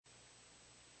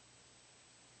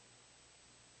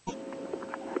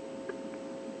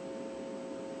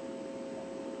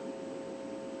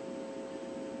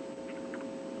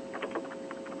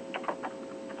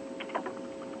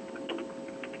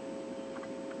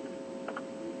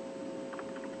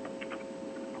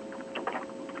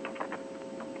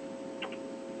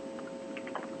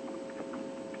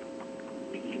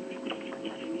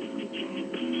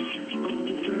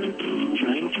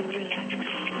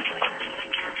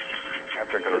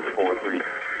Sector code 43.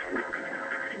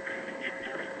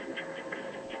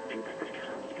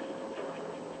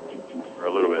 Or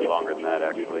a little bit longer than that,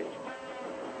 actually.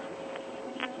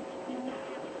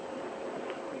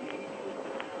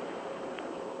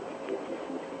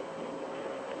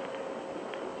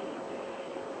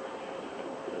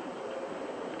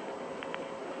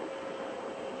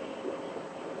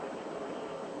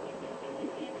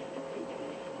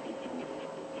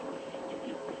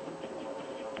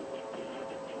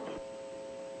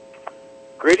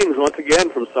 Greetings once again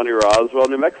from sunny Roswell,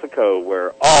 New Mexico,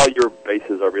 where all your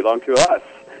bases belong to us.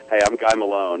 Hey, I'm Guy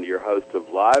Malone, your host of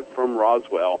Live from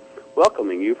Roswell,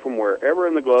 welcoming you from wherever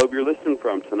in the globe you're listening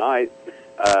from tonight.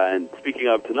 And speaking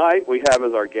of tonight, we have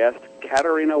as our guest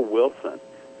Katerina Wilson,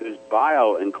 whose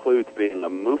bio includes being a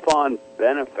MUFON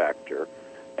benefactor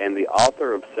and the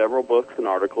author of several books and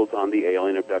articles on the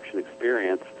alien abduction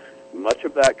experience, much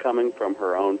of that coming from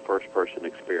her own first-person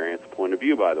experience point of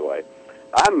view, by the way.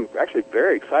 I'm actually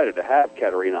very excited to have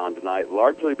Katerina on tonight,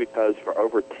 largely because for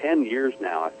over 10 years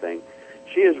now, I think,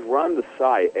 she has run the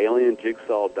site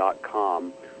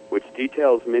alienjigsaw.com, which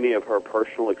details many of her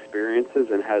personal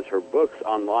experiences and has her books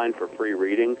online for free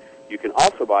reading. You can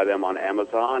also buy them on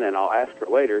Amazon, and I'll ask her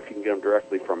later if you can get them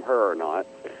directly from her or not.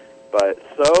 But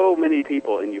so many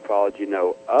people in ufology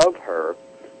know of her,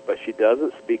 but she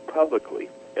doesn't speak publicly.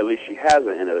 At least she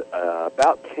hasn't in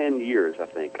about 10 years, I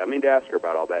think. I mean to ask her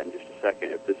about all that in just a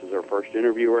second, if this is her first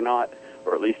interview or not,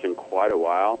 or at least in quite a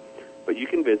while. But you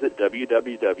can visit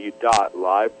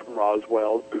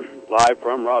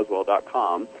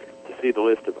www.livefromroswell.com to see the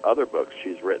list of other books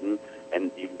she's written,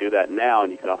 and you can do that now,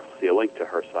 and you can also see a link to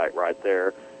her site right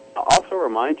there. I'll also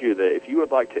remind you that if you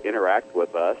would like to interact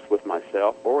with us, with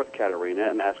myself, or with Katerina,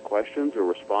 and ask questions or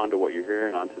respond to what you're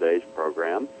hearing on today's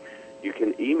program, you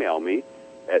can email me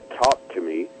at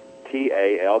talktome,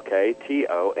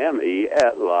 TALKTOME,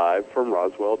 at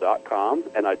livefromroswell.com,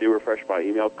 and I do refresh my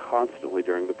email constantly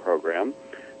during the program.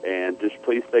 And just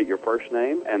please state your first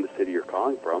name and the city you're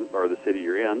calling from, or the city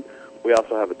you're in. We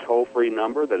also have a toll-free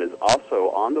number that is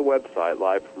also on the website,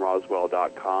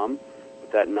 livefromroswell.com.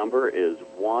 That number is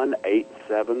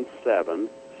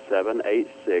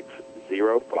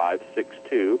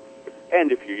 1-877-786-0562.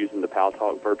 And if you're using the Pal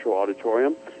Talk Virtual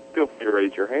Auditorium, feel free to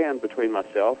raise your hand. Between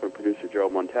myself and producer Joe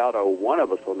Montaldo, one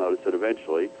of us will notice it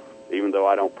eventually, even though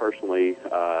I don't personally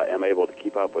am able to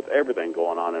keep up with everything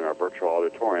going on in our virtual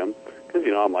auditorium, because,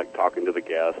 I'm like talking to the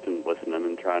guest and listening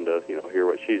and trying to, hear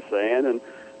what she's saying and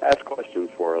ask questions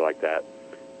for her like that.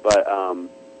 But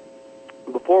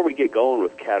before we get going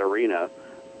with Katerina,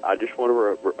 I just want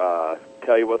to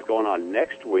tell you what's going on.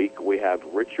 Next week, we have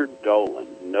Richard Dolan,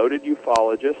 noted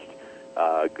ufologist,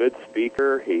 good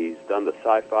speaker. He's done the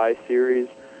sci-fi series.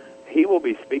 He will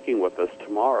be speaking with us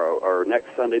tomorrow, or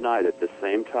next Sunday night at the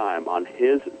same time, on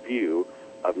his view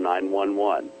of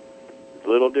 911. It's a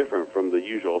little different from the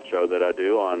usual show that I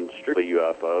do on strictly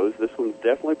UFOs. This one's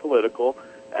definitely political,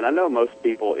 and I know most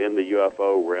people in the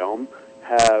UFO realm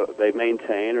they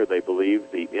maintain or they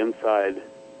believe the inside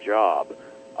job,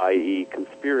 i.e.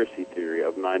 conspiracy theory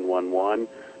of 911.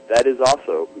 That is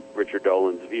also Richard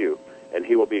Dolan's view, and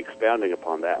he will be expounding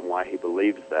upon that and why he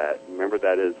believes that. Remember,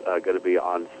 that is going to be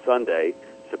on Sunday,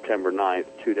 September 9th,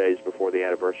 2 days before the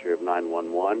anniversary of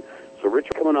 911. So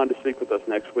Richard coming on to speak with us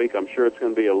next week. I'm sure it's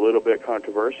going to be a little bit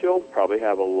controversial, probably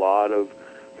have a lot of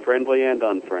friendly and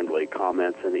unfriendly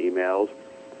comments and emails.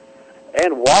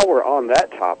 And while we're on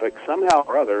that topic, somehow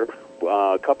or other,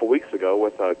 a couple weeks ago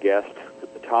with a guest,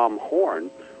 Tom Horn,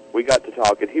 we got to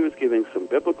talk, and he was giving some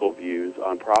biblical views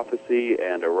on prophecy,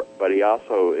 but he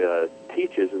also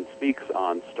teaches and speaks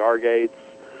on stargates,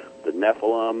 the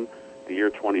Nephilim, the year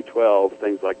 2012,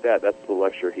 things like that. That's the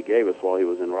lecture he gave us while he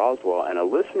was in Roswell. And a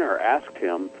listener asked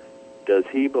him, does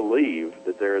he believe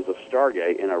that there is a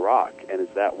stargate in Iraq, and is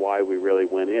that why we really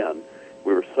went in?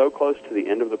 We were so close to the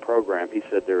end of the program, he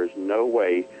said there is no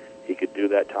way he could do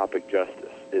that topic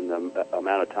justice in the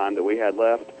amount of time that we had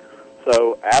left.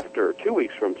 So after 2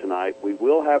 weeks from tonight, we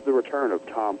will have the return of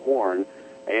Tom Horn,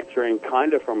 answering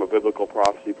kind of from a biblical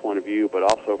prophecy point of view, but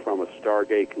also from a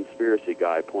Stargate conspiracy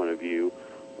guy point of view,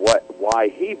 why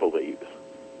he believes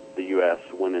the U.S.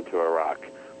 went into Iraq.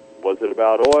 Was it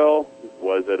about oil?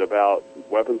 Was it about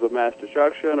weapons of mass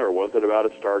destruction? Or was it about a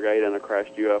Stargate and a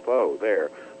crashed UFO there?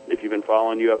 If you've been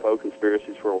following UFO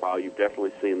conspiracies for a while, you've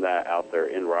definitely seen that out there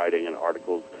in writing and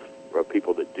articles of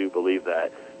people that do believe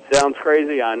that. Sounds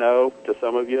crazy, I know, to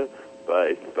some of you,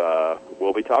 but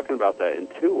we'll be talking about that in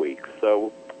 2 weeks.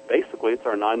 So basically, it's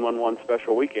our 911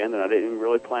 special weekend, and I didn't even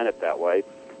really plan it that way.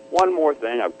 One more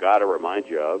thing I've got to remind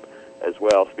you of as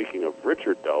well, speaking of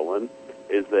Richard Dolan,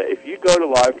 is that if you go to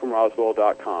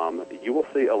livefromroswell.com, you will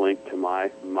see a link to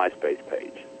my MySpace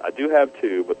page. I do have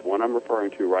two, but the one I'm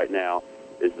referring to right now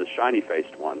is the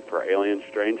shiny-faced one for Alien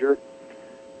Stranger.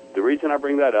 The reason I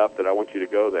bring that up, that I want you to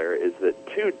go there, is that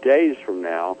 2 days from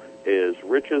now is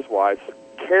Rich's wife's,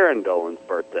 Karen Dolan's,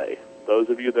 birthday. Those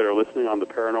of you that are listening on the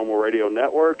Paranormal Radio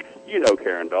Network, you know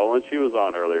Karen Dolan. She was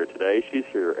on earlier today. She's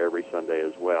here every Sunday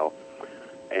as well.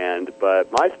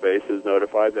 But MySpace is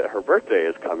notified that her birthday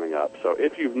is coming up. So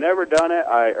if you've never done it,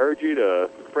 I urge you to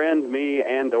friend me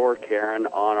and or Karen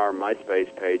on our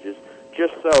MySpace pages.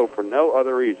 Just so, for no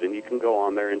other reason, you can go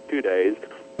on there in 2 days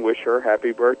and wish her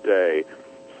happy birthday.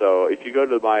 So if you go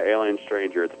to My Alien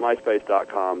Stranger, it's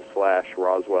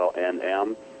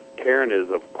myspace.com/RoswellNM. Karen is,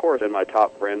 of course, in my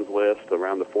top friends list,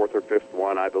 around the 4th or 5th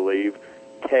one, I believe,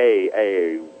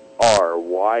 Karyn.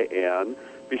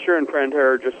 Be sure and friend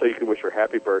her just so you can wish her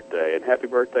happy birthday. And happy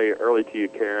birthday early to you,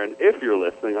 Karen, if you're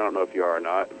listening. I don't know if you are or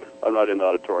not. I'm not in the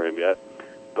auditorium yet.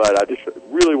 But I just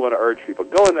really want to urge people,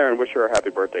 go in there and wish her a happy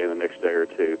birthday in the next day or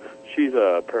two. She's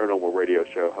a paranormal radio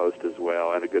show host as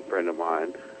well and a good friend of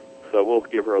mine. So we'll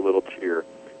give her a little cheer.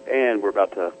 And we'll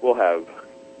have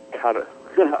I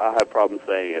have problems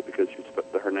saying it because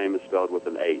her name is spelled with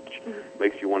an H. Mm-hmm.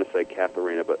 Makes you want to say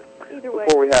Katharina. But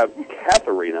before we have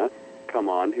Katharina come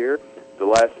on here, the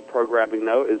last programming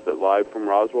note is that Live from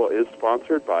Roswell is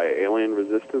sponsored by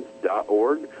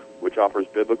alienresistance.org, which offers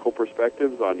biblical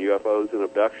perspectives on UFOs and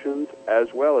abductions,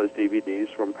 as well as DVDs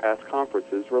from past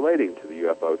conferences relating to the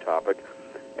UFO topic.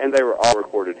 And they were all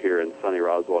recorded here in sunny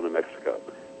Roswell, New Mexico.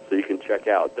 So you can check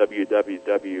out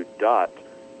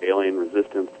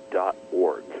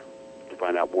www.alienresistance.org to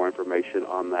find out more information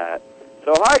on that.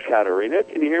 So hi, Katharina.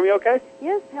 Can you hear me okay?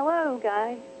 Yes, hello,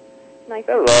 Guy. Nice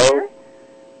to be here.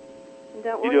 And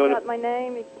don't worry about my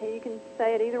name. You can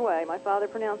say it either way. My father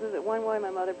pronounces it one way, my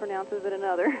mother pronounces it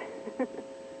another.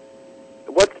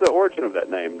 What's the origin of that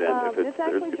name, then? It's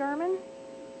actually German.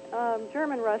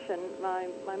 German-Russian. My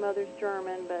mother's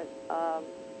German, but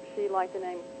she liked the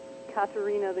name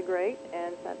Katharina the Great,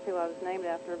 and that's who I was named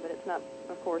after, but it's not,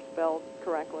 of course, spelled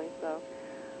correctly, so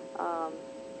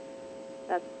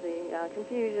that's the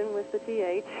confusion with the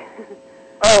TH.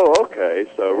 Oh, okay.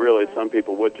 So really, some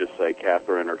people would just say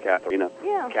Catherine or Katharina.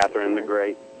 Yeah. Catherine the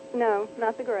Great. No,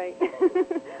 not the Great.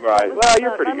 Right. Well,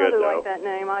 you're pretty good, though. My mother liked that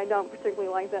name. I don't particularly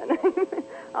like that name.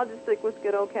 I'll just stick with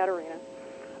good old Katharina.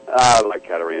 I like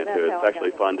Katharina, too. It's actually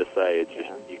fun to say. It's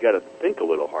just, you got to think a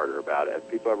little harder about it. Have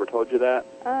people ever told you that?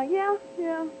 Yeah.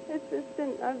 It's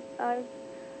been,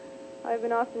 I've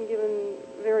been often given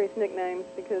various nicknames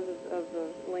because of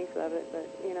the length of it, but,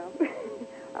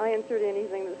 I answered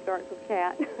anything that starts with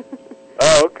cat.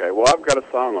 Oh, okay. Well, I've got a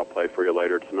song I'll play for you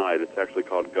later tonight. It's actually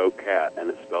called Go Cat, and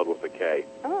it's spelled with a K.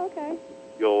 Oh, okay.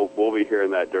 We'll be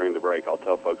hearing that during the break. I'll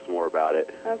tell folks more about it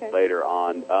later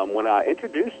on. When I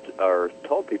introduced or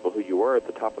told people who you were at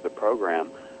the top of the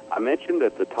program, I mentioned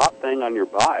that the top thing on your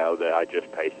bio that I just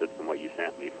pasted from what you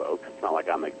sent me, folks. It's not like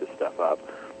I make this stuff up.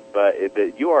 But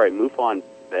that you are a MUFON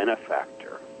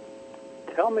benefactor.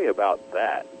 Tell me about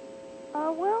that.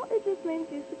 Well, it just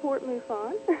means you support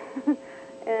MUFON.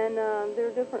 And there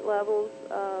are different levels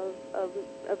of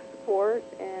support,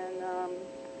 and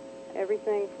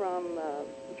everything from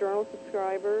journal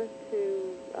subscriber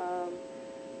to,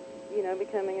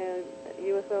 becoming a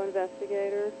UFO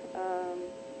investigator,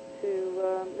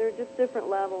 there are just different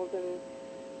levels, and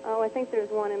I think there's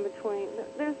one in between.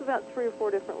 There's about 3 or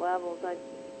 4 different levels. I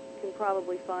can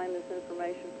probably find this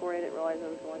information for you. I didn't realize I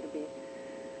was going to be...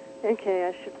 Okay,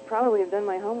 I should probably have done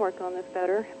my homework on this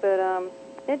better, but I'm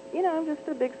just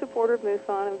a big supporter of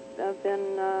MUFON. I've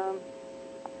been, I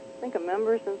think, a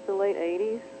member since the late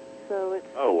 80s, so it's...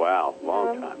 Oh, wow.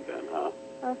 Long time then, huh?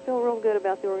 I feel real good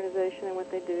about the organization and what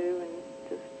they do, and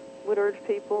just would urge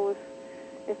people,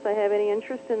 if they have any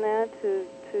interest in that, to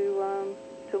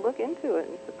look into it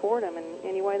and support them in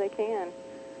any way they can.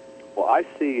 Well, I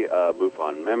see a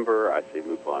MUFON member, I see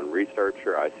MUFON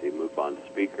researcher, I see MUFON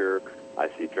speaker, I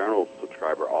see journal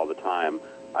subscriber all the time.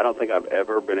 I don't think I've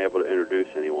ever been able to introduce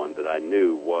anyone that I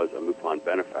knew was a MUFON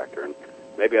benefactor. And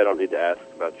maybe I don't need to ask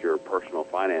about your personal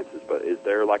finances, but is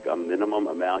there like a minimum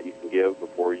amount you can give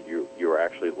before you are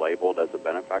actually labeled as a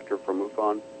benefactor for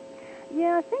MUFON?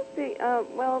 Yeah, I think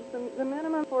the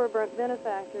minimum for a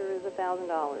benefactor is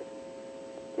 $1,000.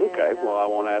 Okay, well, I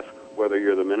won't ask whether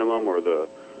you're the minimum or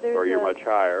you're much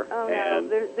higher. Oh, and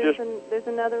no. There's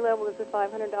another level. There's a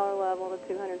 $500 level, a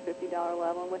 $250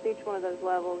 level, and with each one of those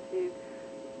levels, you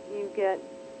get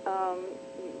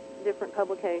different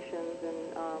publications,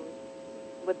 and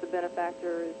with the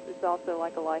benefactor, it's also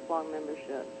like a lifelong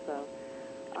membership. So,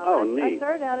 neat. I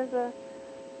started out as a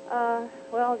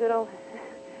Well, good old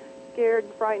scared,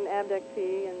 frightened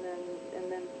abductee, and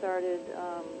then started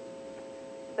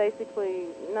basically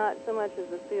not so much as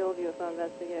a field UFO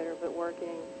investigator, but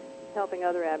helping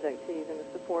other abductees in the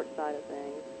support side of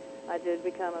things. I did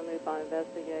become a MUFON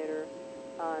investigator,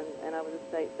 and I was a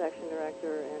state section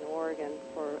director in Oregon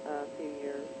for a few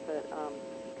years, but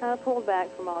kind of pulled back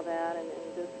from all that and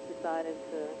just decided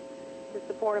to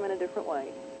support them in a different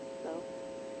way. So.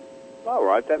 All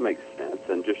right, that makes sense.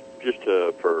 And just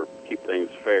to keep things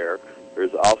fair,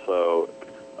 there's also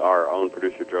our own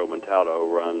producer Joe Montaldo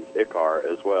runs ICAR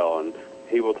as well, and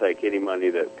he will take any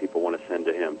money that people want to send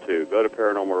to him too. Go to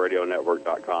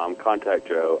paranormalradionetwork.com, contact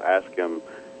Joe, ask him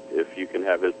if you can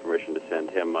have his permission to send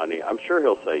him money. I'm sure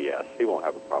he'll say yes. He won't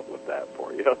have a problem with that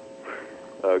for you.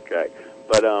 Okay,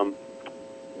 but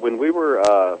when we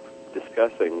were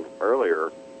discussing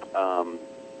earlier,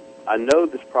 I know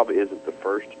this probably isn't the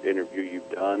first interview you've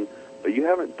done, but you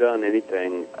haven't done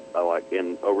anything like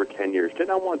in over 10 years. Didn't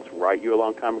I once write you a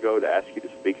long time ago to ask you to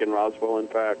speak in Roswell, in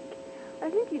fact? I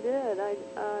think you did. I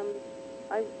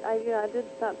did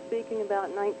stop speaking about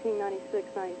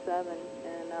 1996, 97,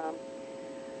 and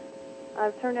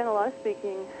I've turned in a lot of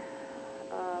speaking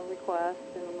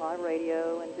requests and a lot of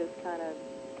radio, and just kind of,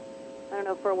 I don't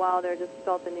know, for a while there just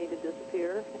felt the need to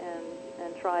disappear, and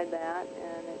tried that,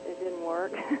 and it didn't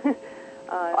work.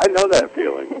 I know that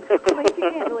feeling. Well, you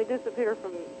can't really disappear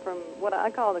from what I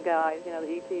call the guys, the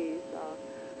ETs.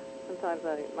 Sometimes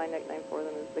my nickname for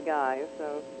them is the guys,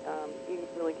 so you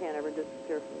really can't ever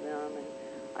disappear from them. And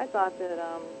I thought that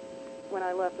when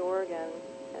I left Oregon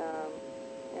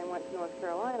and went to North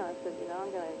Carolina, I said, I'm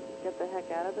going to get the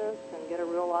heck out of this and get a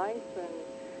real life,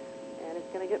 and it's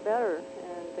going to get better,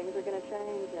 and things are going to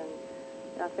change. And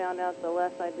I found out the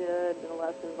less I did, and the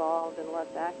less involved and less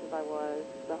active I was,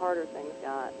 the harder things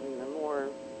got, and the more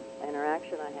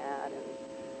interaction I had, and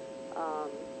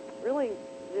really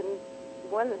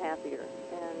wasn't happier.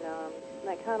 And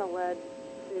that kind of led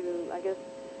to, I guess,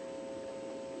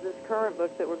 this current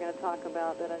book that we're going to talk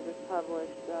about that I just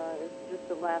published is just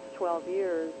the last 12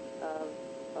 years of,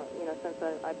 since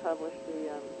I published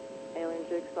the Alien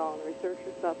Jigsaw and the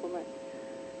Researcher Supplement.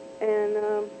 And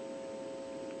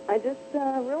I just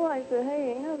realized that,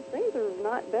 hey, things are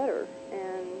not better.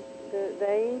 And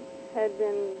they had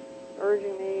been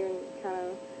urging me in kind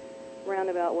of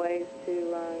roundabout ways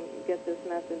to get this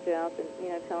message out, that,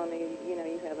 telling me,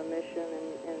 you have a mission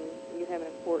and you have an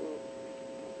important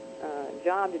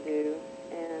job to do.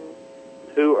 And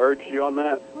who urged you on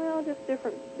that? Well, just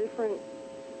different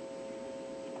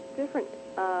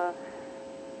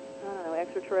I don't know,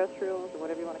 extraterrestrials or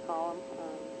whatever you want to call them.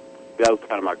 That was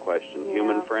kind of my question. Yeah.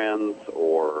 Human friends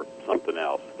or something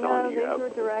else? No, these were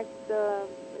direct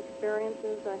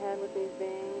experiences I had with these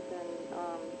beings, and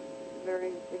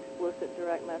very explicit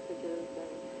direct messages,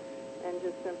 and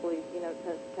just simply,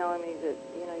 telling me that,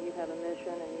 you have a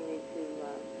mission and you need to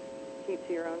keep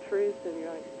to your own truths and your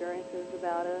own experiences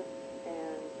about us,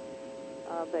 and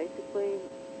basically,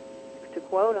 to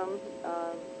quote them,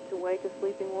 to wake a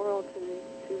sleeping world to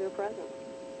their presence.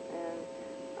 And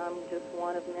I'm just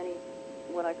one of many,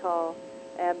 what I call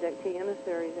abductee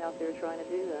emissaries out there trying to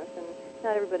do this. And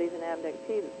not everybody's an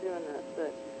abductee that's doing this,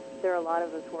 but there are a lot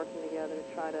of us working together to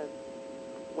try to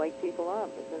wake people up,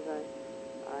 because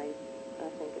I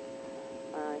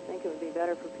think it would be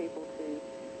better for people to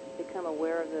become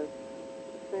aware of this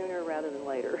sooner rather than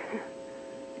later.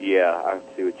 Yeah, I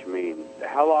see what you mean.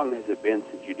 How long has it been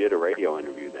since you did a radio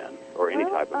interview then, or any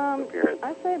type of appearance?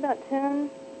 I'd say about 10,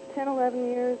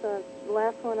 11 years. The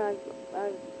last one I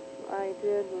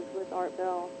did was with Art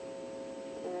Bell,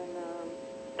 and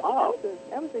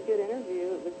that was a good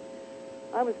interview.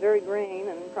 I was very green,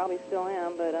 and probably still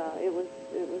am, but it was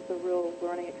a real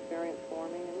learning experience for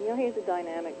me. And he's a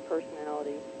dynamic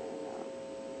personality, and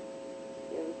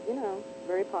it was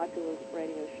very popular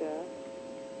radio show.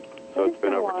 So it's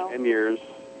been over 10 years,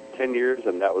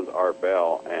 and that was Art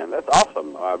Bell, and that's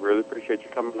awesome. I really appreciate you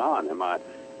coming on. Am I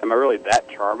really that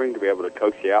charming to be able to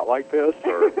coax you out like this,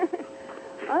 or?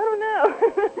 I don't know.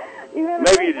 You have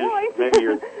a great voice. Maybe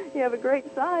you're. You have a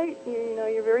great sight.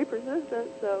 You're very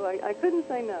persistent, so I couldn't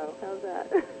say no. How's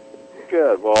that?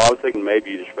 Good. Well, I was thinking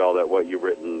maybe you just felt that what you've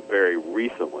written very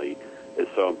recently is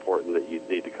so important that you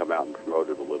need to come out and promote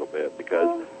it a little bit,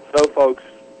 because folks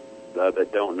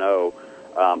that don't know,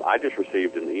 I just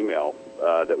received an email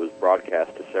that was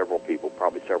broadcast to several people,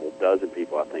 probably several dozen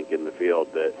people, I think, in the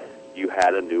field, that you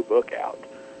had a new book out.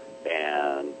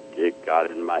 And it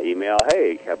got in my email,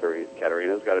 hey,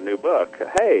 Katarina's got a new book.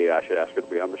 Hey, I should ask her to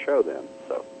be on the show then.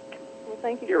 So, well,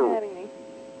 thank you for having me.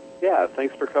 Yeah,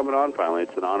 thanks for coming on finally.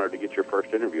 It's an honor to get your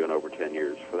first interview in over 10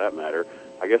 years, for that matter.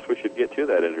 I guess we should get to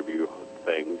that interview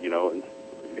thing, and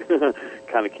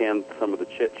kind of can some of the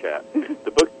chit-chat.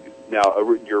 The book, now,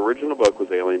 your original book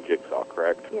was Alien Jigsaw,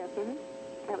 correct? Yes,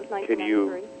 that was 1993. Can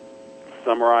you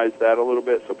summarize that a little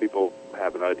bit so people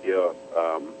have an idea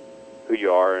who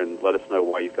you are and let us know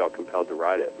why you felt compelled to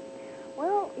write it?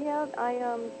 Well, yeah,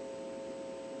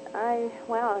 I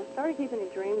started keeping a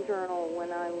dream journal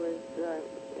when I was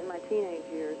in my teenage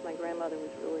years. My grandmother was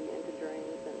really into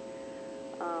dreams,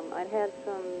 and I'd had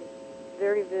some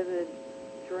very vivid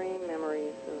dream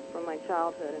memories from my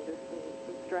childhood, and just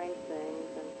some strange things,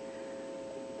 and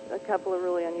a couple of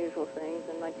really unusual things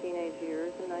in my teenage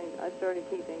years, and I started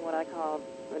keeping what I called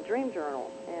a dream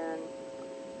journal, and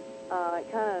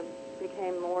it kind of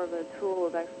became more of a tool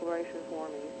of exploration for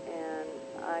me, and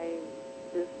I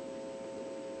just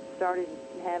started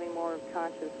having more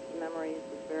conscious memories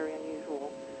of very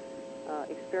unusual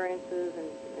experiences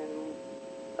and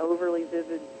overly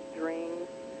vivid dreams,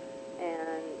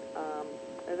 and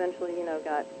eventually,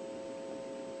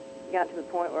 got to the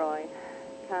point where I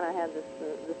kind of had this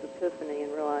epiphany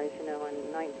and realized, in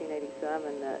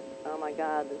 1987 that, oh my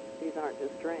God, these aren't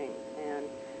just dreams. And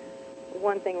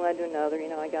one thing led to another.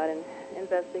 I got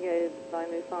investigated by a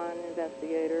MUFON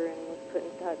investigator and was put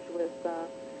in touch with,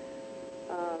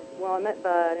 I met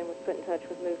Bud and was put in touch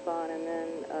with MUFON, and then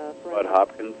Bud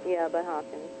Hopkins? Yeah, Bud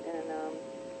Hopkins, and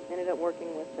ended up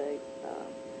working with a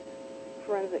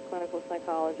forensic clinical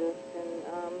psychologist,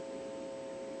 and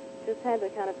just had to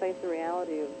kind of face the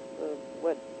reality of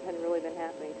what had really been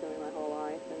happening to me my whole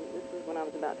life. And this was when I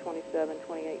was about 27,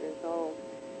 28 years old.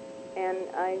 And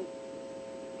I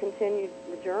continued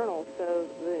the journal. So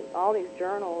all these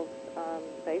journals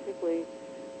basically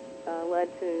led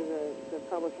to the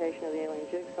publication of the Alien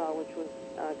Jigsaw, which would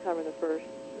cover the first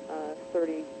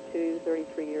 32,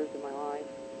 33 years of my life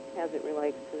as it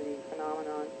relates to the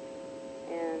phenomenon.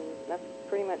 And that's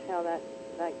pretty much how that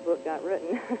book got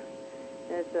written.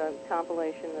 It's a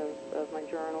compilation of my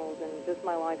journals and just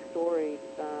my life story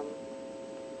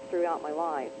throughout my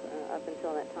life up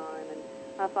until that time. And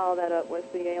I followed that up with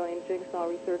the Alien Jigsaw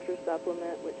Researcher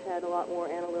Supplement, which had a lot more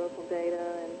analytical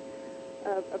data, and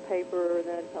a paper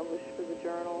that I published for the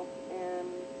journal, and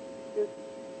just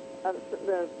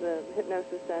the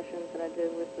hypnosis sessions that I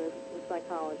did with the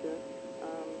psychologist.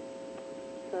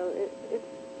 So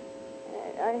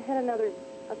I had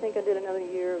I think I did another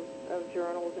year of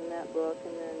journals in that book,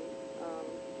 and then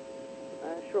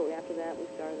shortly after that we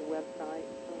started the website.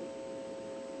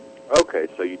 Okay,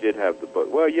 so you did have the book.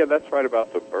 Well, yeah, that's right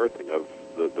about the birthing of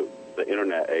the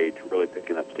Internet age really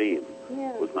picking up steam.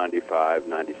 Yeah. It was 95,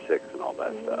 96, and all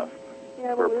that stuff.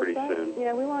 Yeah, well, pretty soon.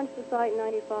 Yeah, we launched the site in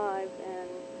 95, and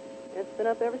it's been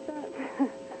up ever since.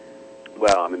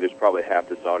 Well, there's probably half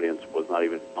this audience was not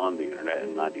even on the Internet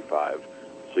in 95.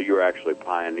 So you were actually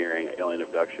pioneering alien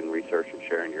abduction research and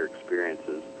sharing your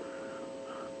experiences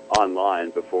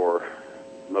online before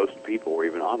most people were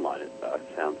even online, it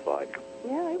sounds like.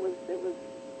 Yeah, it was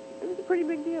a pretty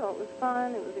big deal. It was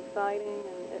fun, it was exciting,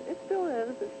 and it still is.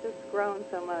 It's just grown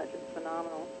so much. It's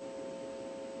phenomenal.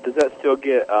 Does that still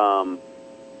get a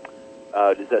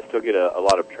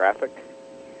lot of traffic?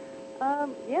 Yeah,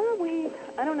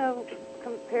 I don't know,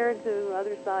 compared to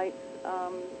other sites,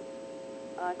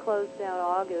 I closed out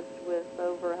August with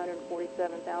over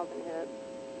 147,000 hits.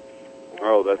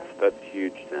 Oh, that's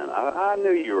huge then. I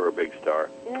knew you were a big star.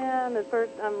 Yeah, and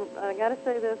I got to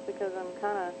say this because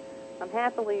I'm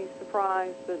happily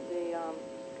surprised that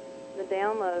the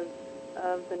downloads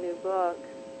of the new book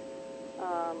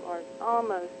are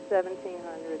almost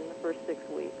 1,700 in the first 6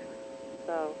 weeks.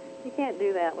 So you can't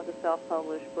do that with a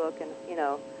self-published book and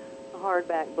a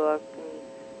hardback book and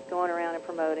going around and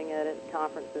promoting it at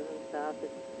conferences and stuff.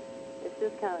 It's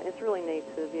just it's really neat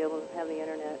to be able to have the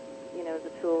internet, as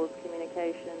a tool of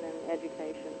communication and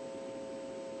education.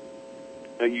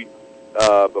 Now you,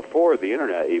 before the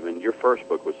internet even, your first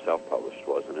book was self-published,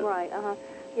 wasn't it? Right,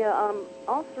 Yeah,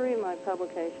 all three of my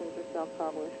publications are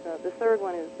self-published. The third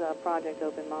one is Project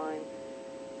Open Mind,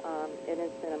 and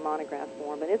it's in a monograph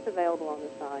form, but it's available on the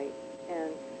site.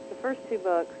 And the first two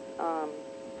books,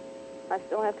 I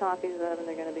still have copies of, and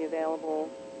they're going to be available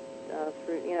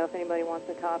through, if anybody wants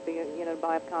a copy,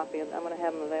 buy a copy, I'm going to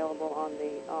have them available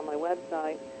on my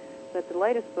website. But the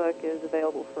latest book is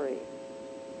available free.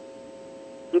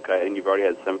 Okay, and you've already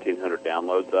had 1,700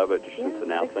 downloads of it just since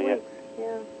announcing 6 weeks. it?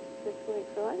 Yeah, 6 weeks.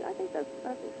 So I think that's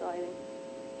exciting.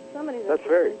 somebody's That's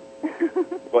interested.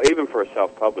 Well, even for a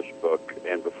self-published book,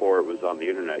 and before it was on the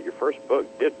internet, your first book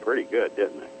did pretty good,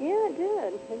 didn't it? Yeah, it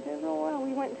did. It did real well.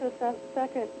 We went to a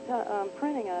second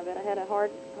printing of it. I had a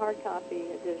hard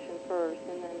copy edition first,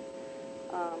 and then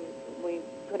we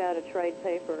put out a trade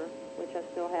paper, which I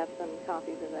still have some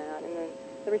copies of that, and then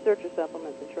the researcher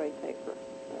supplement's a trade paper.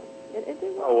 So it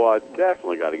did well. Oh, well, I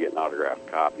definitely got to get an autographed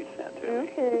copy sent to me.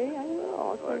 Okay, I will.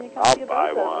 I'll send you a I'll copy of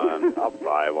buy both of them. one. I'll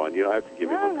buy one. You don't have to give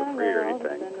me one for free or I'll just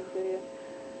anything. send them to you.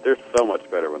 They're so much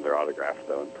better when they're autographed,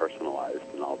 though, and personalized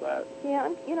and all that. Yeah,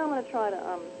 I'm going to try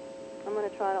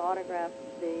to autograph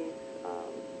these.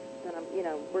 And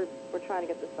we're trying to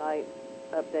get the site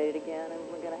updated again, and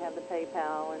we're going to have the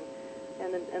PayPal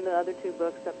and the other two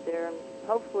books up there, and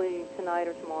hopefully tonight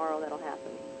or tomorrow that'll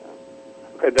happen. So.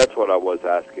 Okay, that's what I was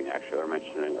asking, actually, or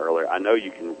mentioning earlier. I know you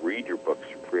can read your books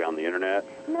for free on the internet,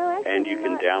 and you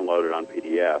can download it on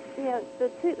PDF. Yeah, the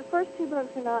first two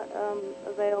books are not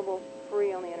available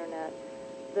free on the internet.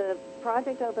 The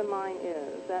Project Open Mind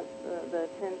is. That's the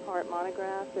 10-part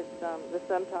monograph. It's the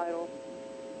subtitle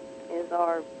is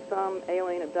Some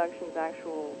Alien Abductions,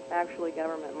 Actually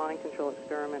Government Mind Control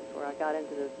Experiments, where I got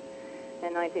into this.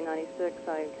 In 1996,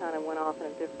 I kind of went off in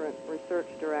a different research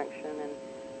direction and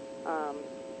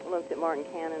looked at Martin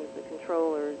Cannon's The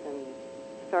Controllers and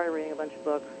started reading a bunch of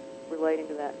books relating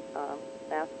to that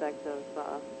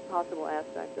possible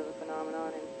aspect of the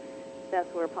phenomenon, and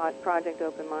that's where Project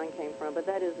Open Mind came from. But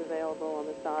that is available on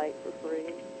the site for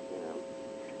free,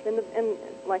 And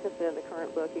like I said, the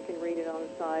current book, you can read it on the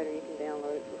site, or you can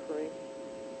download it for free,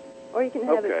 or you can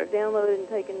have it downloaded and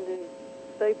taken to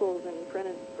Staples and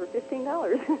printed for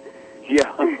 $15.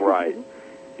 Yeah, right.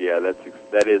 Yeah,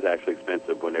 that is actually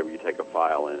expensive whenever you take a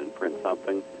file in and print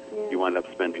something. Yeah. You wind up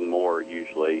spending more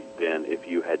usually than if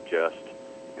you had just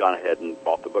gone ahead and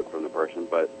bought the book from the person.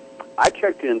 But I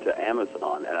checked into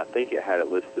Amazon, and I think it had it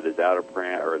listed as out of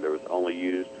print, or there was only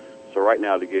used. So right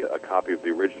now, to get a copy of the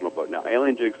original book, now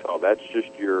Alien Jigsaw, that's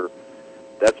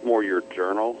more your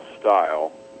journal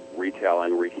style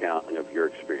retelling, recounting of your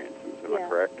experiences. Am I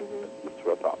correct? Mm-hmm. That's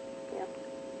what I thought. Yeah.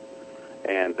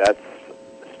 And that's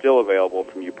still available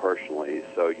from you personally.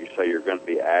 So you say you're going to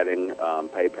be adding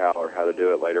PayPal or how to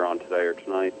do it later on today or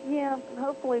tonight? Yeah,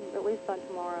 hopefully at least by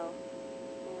tomorrow.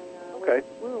 And, okay.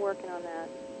 We were working on that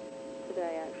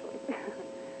today, actually.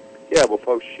 Yeah, well,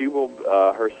 folks,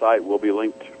 her site will be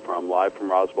linked from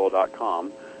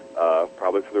livefromroswell.com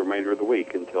probably for the remainder of the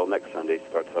week until next Sunday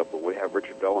starts up. But we have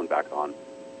Richard Dolan back on.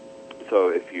 So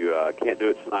if you can't do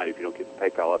it tonight, if you don't get the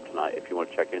PayPal up tonight, if you want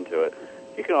to check into it,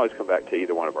 you can always come back to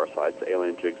either one of our sites,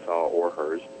 Alien Jigsaw or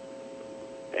hers.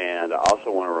 And I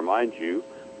also want to remind you,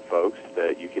 folks,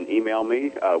 that you can email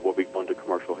me. We'll be going to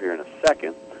commercial here in a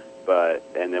second,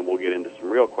 and then we'll get into some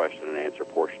real question and answer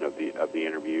portion of the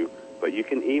interview. But you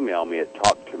can email me at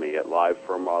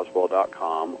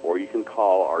talktome@livefromroswell.com, or you can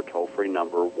call our toll-free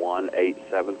number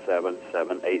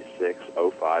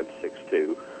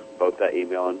 1-877-786-0562. Both that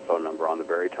email and phone number on the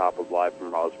very top of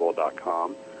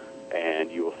livefromroswell.com.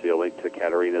 And you will see a link to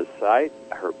Katerina's site,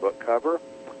 her book cover,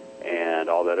 and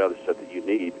all that other stuff that you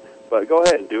need. But go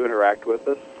ahead and interact with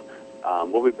us.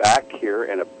 We'll be back here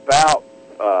in about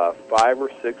 5 or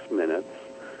 6 minutes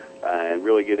and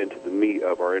really get into the meat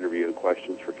of our interview and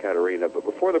questions for Katerina. But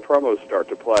before the promos start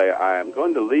to play, I am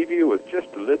going to leave you with just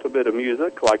a little bit of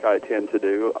music, like I tend to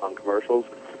do on commercials,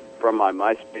 from my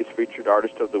MySpace Featured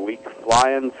Artist of the Week,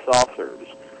 Flying Saucers.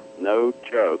 No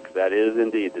joke. That is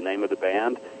indeed the name of the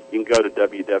band. You can go to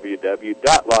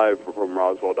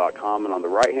www.livefromroswell.com, and on the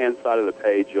right-hand side of the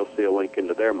page, you'll see a link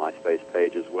into their MySpace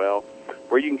page as well,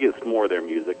 where you can get some more of their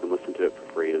music and listen to it for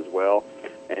free as well.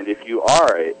 And if you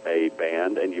are a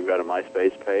band and you've got a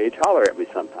MySpace page, holler at me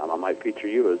sometime. I might feature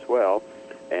you as well.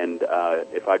 And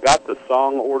if I got the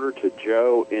song order to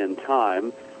Joe in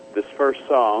time, this first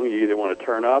song, you either want to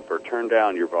turn up or turn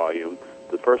down your volume.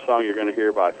 The first song you're going to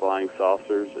hear by Flying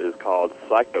Saucers is called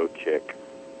Psycho Chick.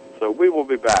 So we will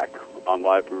be back on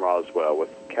Live from Roswell with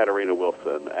Katerina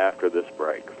Wilson after this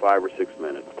break. 5 or 6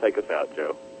 minutes. Take us out,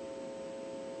 Joe.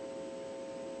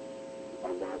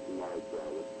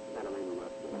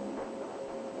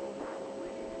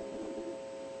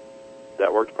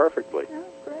 That works perfectly. Oh,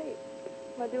 great.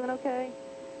 Am I doing okay?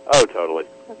 Oh, totally.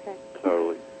 Okay.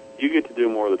 Totally. You get to do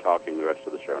more of the talking the rest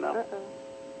of the show now. Uh-oh.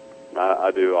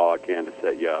 I do all I can to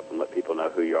set you up and let people know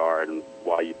who you are and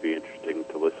why you'd be interesting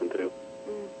to listen to.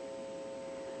 Mm.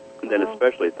 And then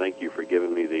especially thank you for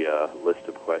giving me the list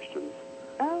of questions.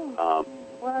 Oh.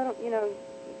 Well, I don't,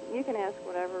 you can ask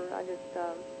whatever. I just,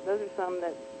 those are some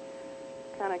that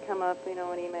kind of come up, in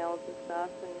emails and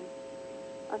stuff, and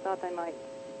I thought they might,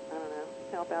 I don't know,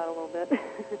 help out a little bit.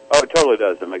 Oh, it totally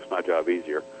does. It makes my job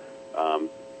easier.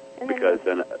 Because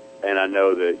and I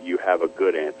know that you have a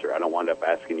good answer. I don't wind up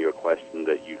asking you a question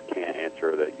that you can't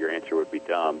answer, that your answer would be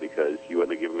dumb because you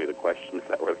wouldn't have given me the question if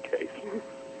that were the case.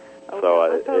 So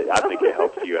I think it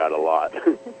helps you out a lot.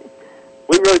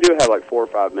 We really do have like 4 or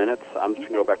 5 minutes. I'm just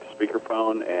going to go back to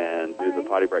speakerphone and do the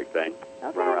potty break thing.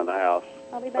 Okay. Run around the house.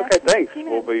 I'll be back. Okay, thanks.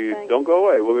 Thanks. Don't go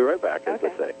away. We'll be right back, as they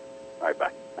say. All right,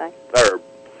 bye. Bye.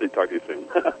 Talk to you soon.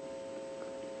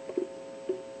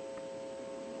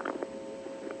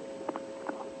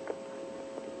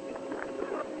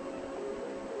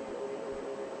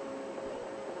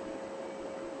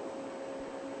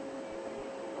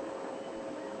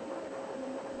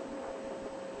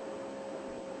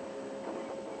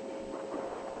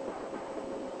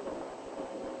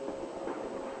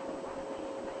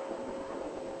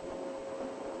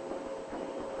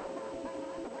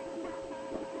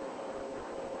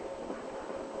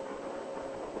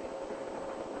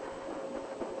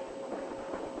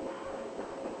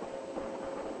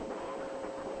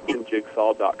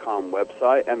 Jigsaw.com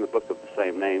website and the book of the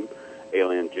same name,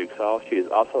 Alien Jigsaw. She is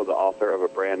also the author of a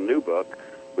brand new book,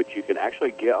 which you can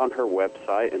actually get on her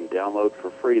website and download for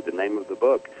free. The name of the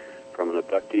book, from an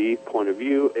abductee point of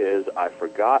view, is I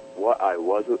Forgot What I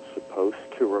Wasn't Supposed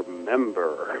to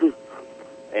Remember.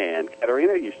 And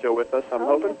Katerina, you still with us, I'm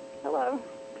hoping? Yes. Hello.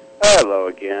 Hello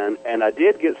again. And I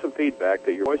did get some feedback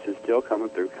that your voice is still coming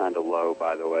through kind of low,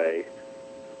 by the way.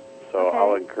 So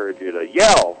I'll encourage you to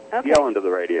yell into the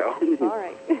radio. All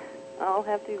right. I'll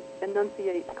have to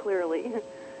enunciate clearly.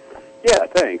 Yeah,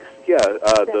 thanks. Yeah,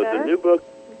 the new book,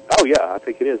 oh yeah, I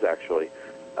think it is actually.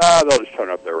 They'll just turn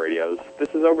up their radios. This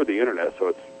is over the internet, so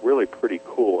it's really pretty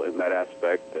cool in that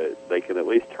aspect that they can at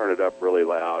least turn it up really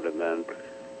loud, and then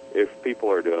if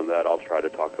people are doing that, I'll try to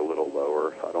talk a little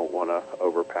lower. I don't want to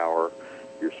overpower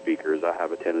your speakers. I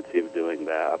have a tendency of doing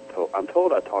that. I'm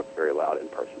told I talk very loud in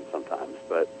person sometimes,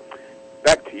 but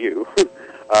back to you.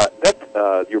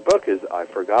 Your book is I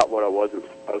Forgot What I Wasn't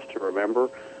Supposed to Remember,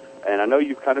 and I know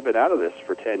you've kind of been out of this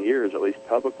for 10 years, at least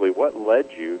publicly. What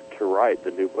led you to write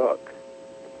the new book?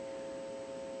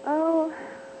 Oh,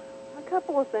 a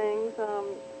couple of things.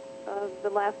 The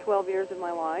last 12 years of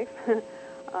my life,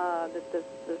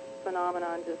 this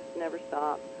phenomenon just never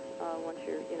stops once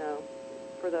you're,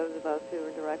 for those of us who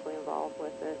are directly involved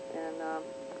with it. And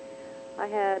I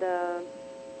had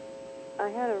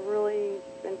a really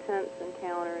intense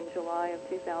encounter in July of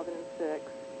 2006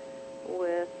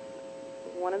 with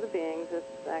one of the beings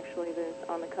that's actually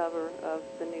on the cover of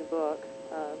the new book,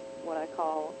 what I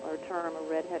call or term a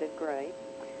red-headed gray.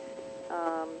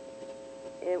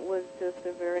 It was just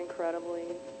a very incredibly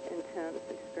intense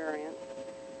experience.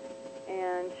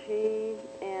 And she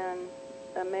and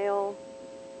a male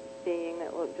being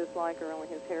that looked just like her, only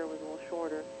his hair was a little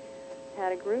shorter,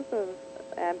 had a group of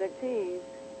abductees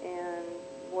in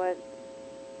what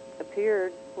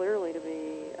appeared clearly to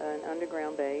be an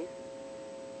underground base.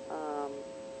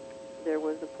 There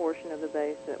was a portion of the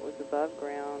base that was above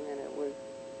ground, and it was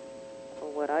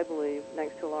what I believe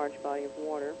next to a large body of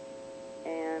water.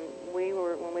 And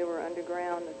when we were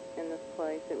underground in this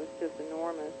place, it was just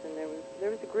enormous, and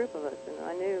there was a group of us, and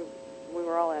I knew we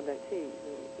were all abductees,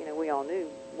 and we all knew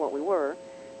what we were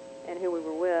and who we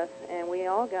were with, and we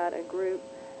all got a group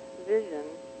vision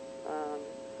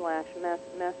 /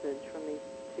 message from these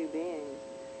two beings.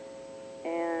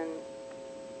 And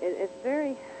it's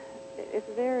very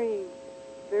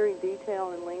very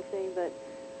detailed and lengthy, but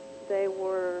they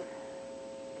were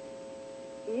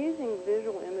using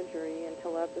visual imagery and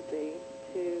telepathy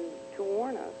to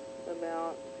warn us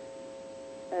about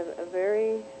a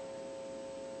very,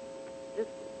 just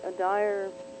a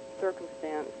dire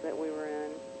circumstance that we were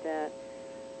in, that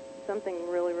something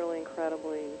really, really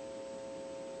incredibly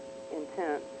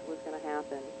intense was going to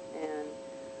happen. And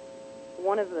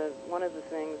one of the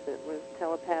things that was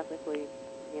telepathically,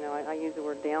 I use the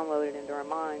word downloaded into our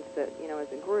minds, that,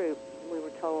 as a group, we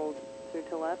were told through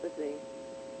telepathy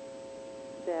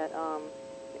that,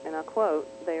 and I'll quote,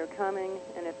 "They are coming,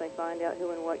 and if they find out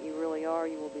who and what you really are,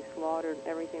 you will be slaughtered.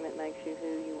 Everything that makes you who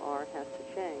you are has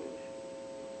to change."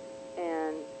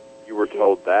 And you were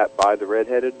told that by the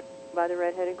redheaded? By the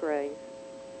redheaded grays.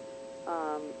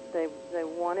 They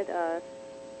wanted us,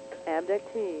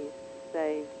 abductees, to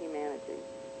save humanity.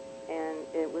 And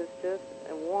it was just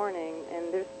a warning,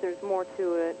 and there's more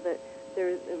to it, but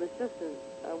it was just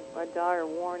a dire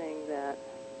warning that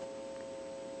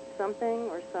something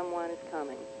or someone is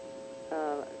coming.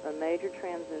 A major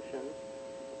transition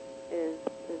is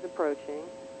approaching.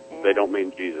 And they don't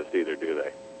mean Jesus either, do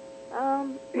they? I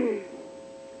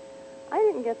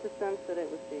didn't get the sense that it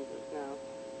was Jesus, no.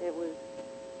 It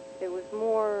was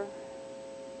more,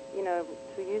 to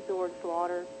use the word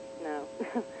slaughter. No,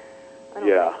 I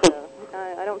don't think so.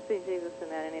 I don't see Jesus in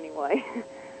that in any way.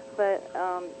 But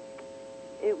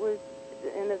it was,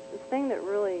 and the thing that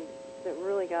really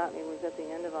got me was at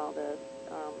the end of all this.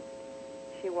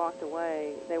 She walked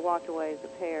away. They walked away as a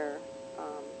pair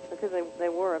because they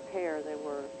were a pair. They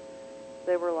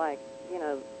were like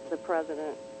the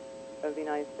president of the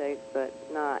United States, but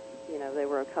not. They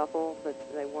were a couple, but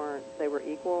they weren't. They were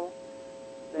equal.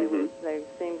 They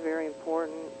seemed very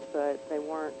important, but they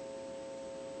weren't.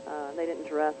 They didn't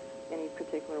dress any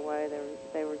particular way.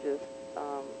 They were just.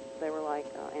 They were like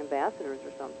ambassadors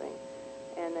or something.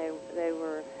 And they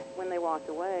were, when they walked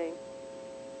away,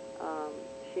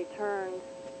 she turned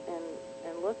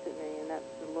and looked at me, and that's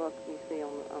the look you see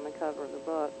on the cover of the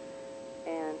book.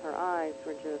 And her eyes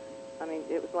were just,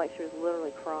 it was like she was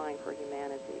literally crying for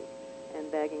humanity and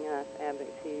begging us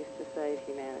abductees to save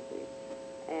humanity.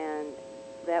 And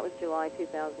that was July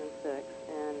 2006,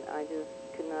 and I just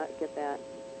could not get that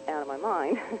out of my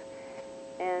mind.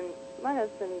 And my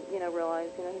husband,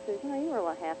 realized, he says, you were a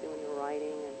lot happy when you were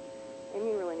writing, and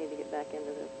you really need to get back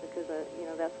into this because,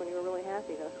 that's when you were really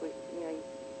happy. That's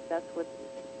what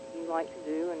you like to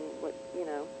do, and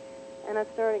And I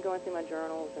started going through my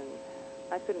journals, and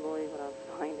I couldn't believe what I was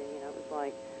finding. It was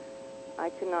like I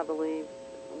could not believe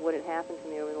what had happened to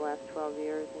me over the last 12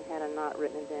 years, and had I not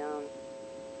written it down,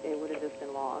 it would have just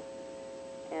been lost.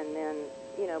 And then,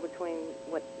 between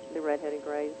what the Redheaded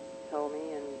Grays told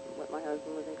me and what my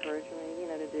husband was encouraging me,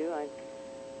 to do,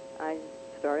 I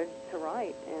started to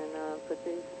write and put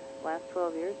these last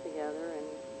 12 years together, and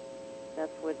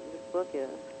that's what this book is.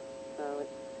 So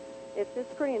it's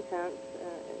just pretty intense.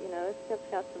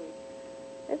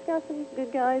 It's got some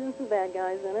good guys and some bad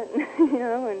guys in it,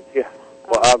 And yeah.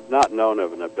 Well, I've not known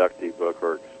of an abductee book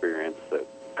or experience that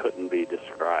couldn't be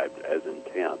described as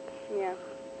intense. Yeah.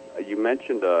 You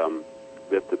mentioned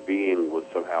that the being was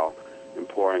somehow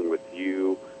imploring with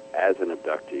you as an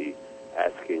abductee,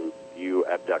 asking you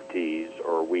abductees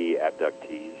or we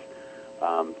abductees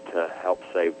to help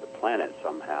save the planet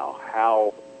somehow.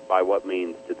 How, by what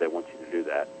means did they want you to do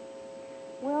that?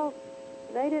 Well,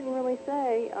 they didn't really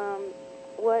say.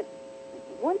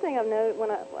 One thing I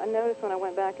noticed when I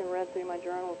went back and read through my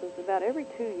journals is about every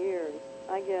 2 years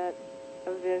I get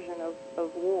a vision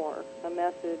of war, a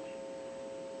message,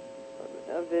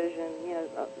 a vision.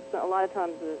 A lot of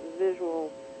times the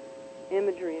visual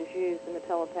imagery is used in the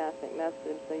telepathic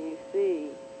message, so you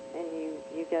see and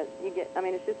you get.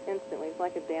 It's just instantly. It's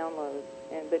like a download,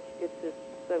 but it's just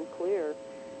so clear.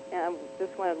 And I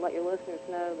just want to let your listeners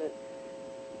know that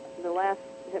the last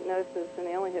hypnosis and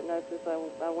the only hypnosis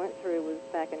I went through was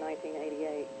back in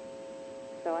 1988.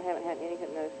 So I haven't had any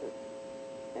hypnosis.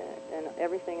 And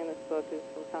everything in this book is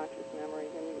from conscious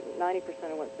memories, and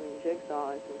 90% of what's in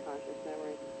Jigsaw is from conscious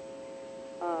memories.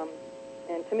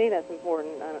 And to me, that's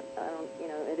important.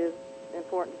 It is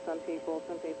important to some people.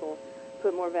 Some people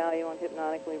put more value on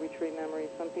hypnotically retrieved memories.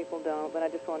 Some people don't. But I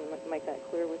just want to make that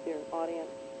clear with your audience.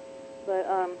 But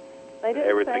they didn't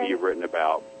everything say, you've written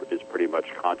about is pretty much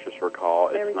conscious recall.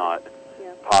 It's not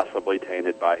possibly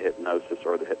tainted by hypnosis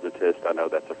or the hypnotist. I know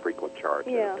that's a frequent charge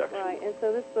in abduction. Yeah, right. And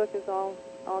so this book is all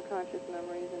conscious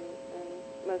memories, and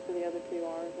most of the other two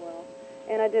are as well.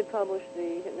 And I did publish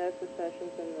the hypnosis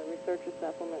sessions in the researcher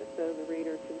supplement so the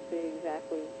reader can see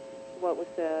exactly what was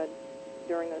said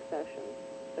during those sessions,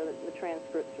 so that the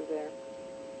transcripts are there.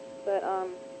 But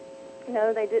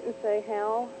no, they didn't say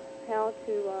how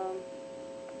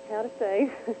to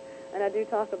save, and I do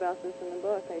talk about this in the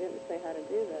book. They didn't say how to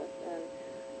do this, and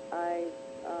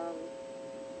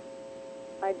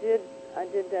I did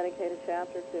dedicate a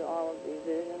chapter to all of the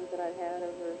visions that I've had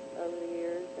over the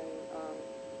years,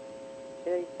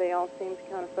 and they all seem to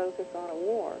kind of focus on a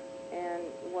war. And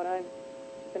what I've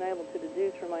been able to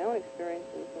deduce from my own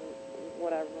experiences and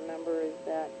what I remember is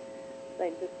that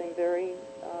they just seem very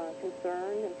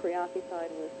concerned and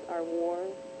preoccupied with our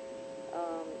wars.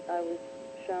 I was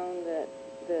shown that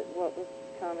what was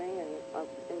coming, and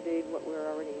indeed what we're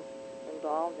already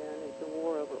involved in, is the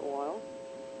war over oil.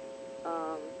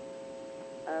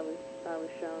 I was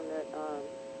shown that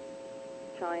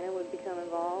China would become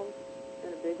involved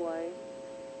in a big way,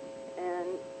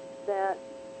 and that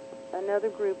another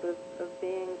group of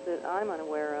beings that I'm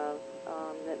unaware of,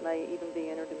 that may even be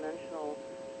interdimensional,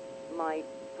 might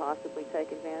possibly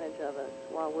take advantage of us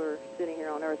while we're sitting here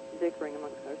on Earth bickering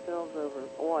amongst ourselves over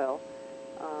oil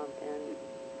and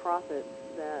profits,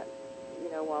 that,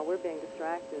 while we're being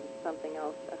distracted, something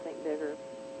else, I think, bigger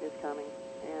is coming.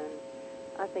 And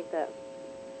I think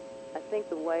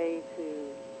the way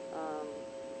to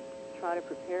try to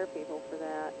prepare people for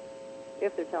that,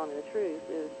 if they're telling me the truth,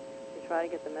 is to try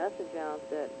to get the message out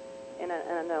that, and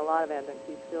I know a lot of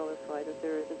abductees feel this way, that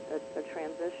there is a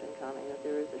transition coming, that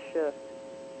there is a shift.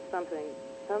 Something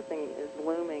is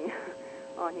looming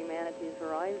on humanity's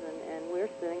horizon, and we're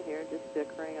sitting here just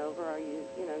bickering over our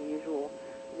usual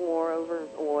war over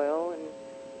oil and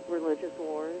religious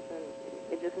wars, and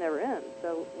it just never ends.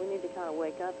 So we need to kind of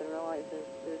wake up and realize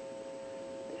there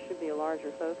should be a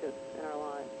larger focus in our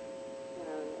lives,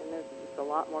 and there's just a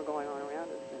lot more going on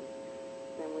around us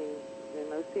than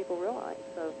most people realize.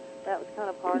 So that was kind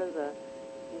of part of the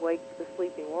wake the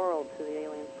sleeping world to the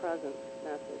alien's presence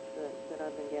message that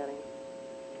I've been getting.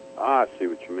 I see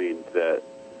what you mean. That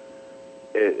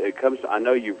it comes. I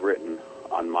know you've written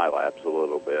on my labs a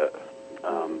little bit.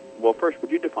 Well, first,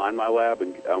 would you define my lab?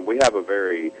 And we have a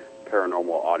very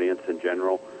paranormal audience in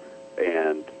general,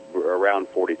 and around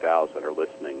 40,000 are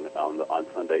listening on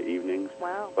Sunday evenings.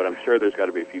 Wow! But I'm sure there's got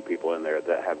to be a few people in there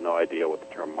that have no idea what the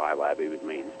term my lab even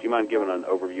means. Do you mind giving an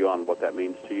overview on what that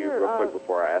means to you, Sure, real quick,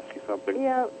 before I ask you something?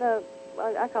 Yeah,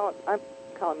 I call it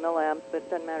MILABs, but it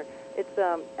doesn't matter. It's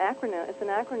acronym. It's an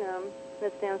acronym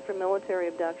that stands for military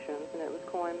abductions, and it was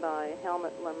coined by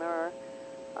Helmut Lemmer.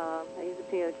 He's a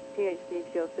PhD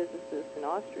geophysicist in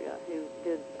Austria who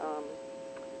did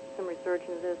some research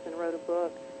into this and wrote a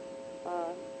book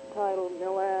titled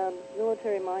MILABs,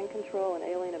 Military Mind Control and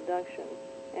Alien Abduction,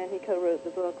 and he co-wrote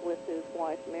the book with his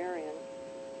wife Marion.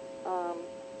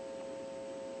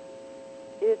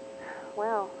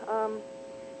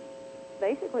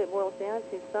 Basically it boils down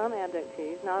to some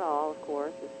abductees, not all, of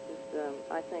course. It's just,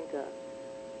 I think, a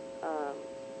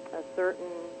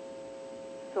certain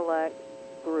select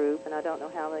group, and I don't know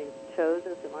how they chose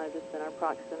us. It might have just been our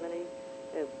proximity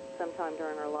sometime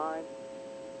during our lives.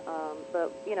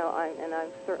 But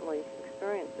I've certainly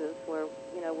experienced this where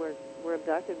we're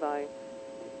abducted by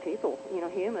people,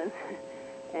 humans,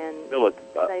 and some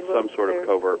sort of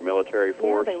covert military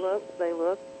force. Yeah, they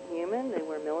look human. They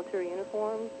wear military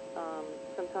uniforms.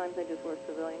 Sometimes they just wear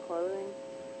civilian clothing.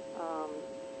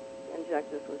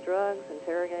 Inject us with drugs,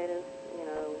 interrogate us.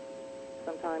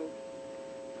 Sometimes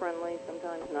friendly,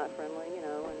 sometimes not friendly. And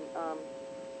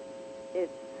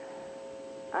it's.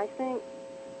 I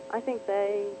think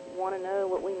they want to know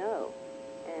what we know,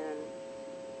 and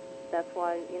that's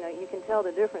why you can tell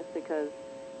the difference because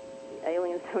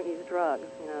aliens don't use drugs.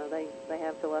 They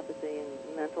have telepathy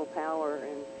and mental power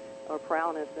or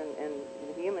prowess, and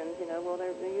humans, well,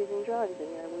 they're using drugs, and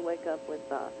we wake up with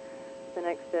the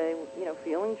next day,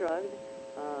 feeling drugged,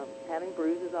 having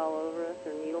bruises all over us,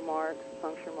 or needle marks,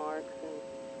 puncture marks, and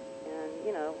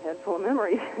head full of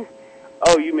memories.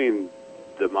 Oh, you mean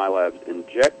the MILABs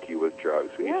inject you with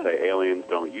drugs when you say aliens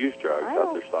don't use drugs?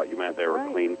 I just thought you meant they were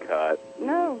clean cut.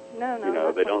 No.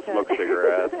 They don't smoke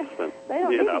cigarettes. And, they don't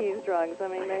need to use drugs. I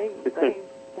mean, they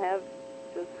have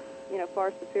just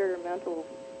far superior mental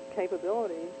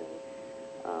capabilities, and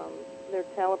their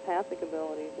telepathic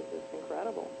abilities are just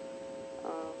incredible.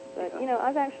 But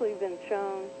I've actually been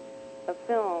shown a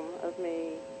film of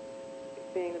me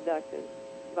being abducted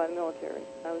by the military.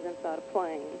 I was inside a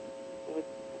plane with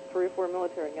 3 or 4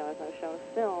 military guys. I was shown a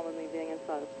film of me being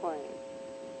inside a plane,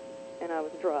 and I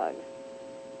was drugged.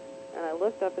 And I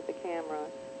looked up at the camera,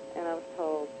 and I was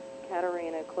told,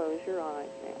 "Katerina, close your eyes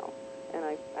now." And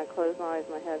I closed my eyes,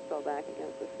 and my head fell back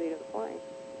against the seat of the plane.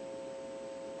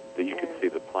 So you could see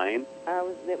the plane?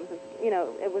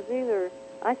 It was either,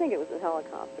 I think it was a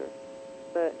helicopter,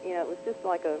 but, it was just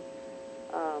like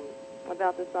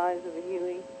about the size of a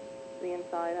Huey, the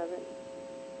inside of it.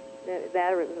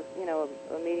 That or it was,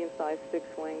 a medium-sized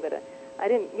fixed-wing, but I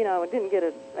didn't get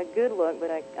a good look,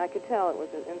 but I could tell it was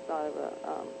inside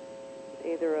of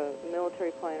either a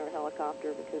military plane or a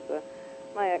helicopter because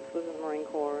my ex was in the Marine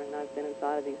Corps, and I've been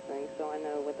inside of these things, so I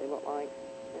know what they look like.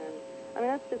 And,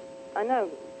 that's just, I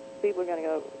know people are going to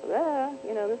go,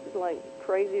 this is like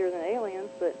crazier than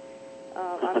aliens, but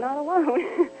I'm not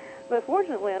alone. But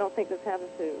fortunately, I don't think this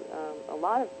happens to a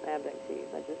lot of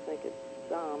abductees. I just think it's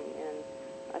some, and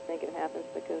I think it happens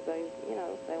because they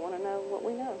want to know what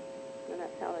we know, and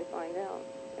that's how they find out.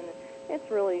 And it's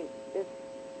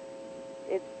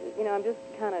I'm just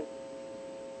kind of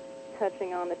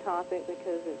touching on the topic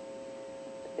because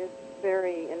it's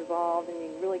very involved, and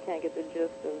you really can't get the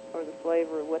gist or the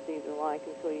flavor of what these are like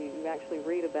until you actually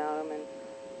read about them. And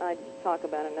I talk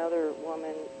about another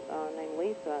woman named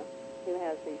Lisa who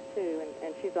has these too,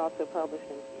 and she's also published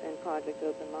in Project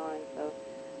Open Mind. So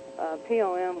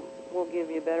POM will give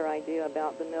you a better idea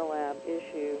about the MILAB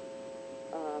issue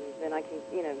than I can,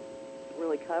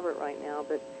 really cover it right now.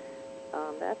 But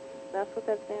that's what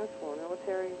that stands for,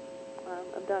 military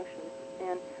abductions.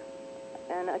 And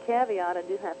And a caveat I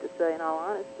do have to say, in all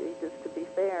honesty, just to be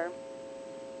fair,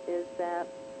 is that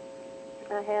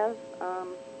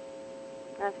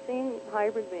I've seen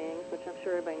hybrid beings, which I'm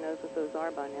sure everybody knows what those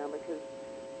are by now, because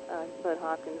Bud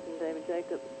Hopkins and David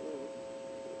Jacobs and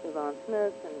Yvonne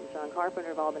Smith and John Carpenter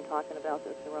have all been talking about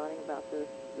this and writing about this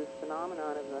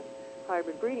phenomenon of the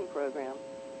hybrid breeding program.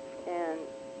 And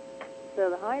so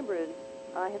the hybrids,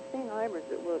 I have seen hybrids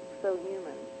that look so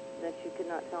human that you could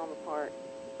not tell them apart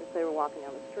if they were walking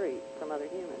down the street from other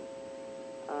humans,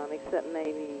 except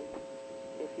maybe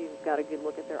if you've got a good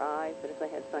look at their eyes, but if they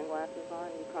had sunglasses on,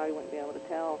 you probably wouldn't be able to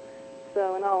tell.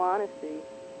 So in all honesty,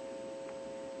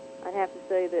 I'd have to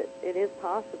say that it is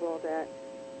possible that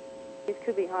these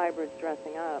could be hybrids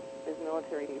dressing up as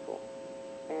military people.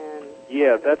 And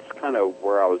yeah, that's kind of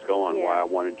where I was going, yeah. why I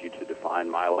wanted you to define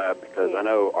my lab, because I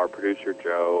know our producer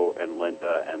Joe and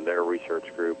Linda and their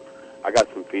research group, I got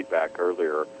some feedback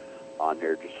earlier on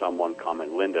here, just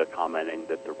Linda commenting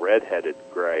that the red-headed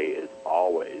gray is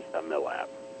always a MILAB.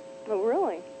 Oh,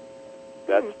 really?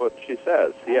 That's what she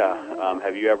says, yeah.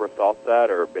 Have you ever thought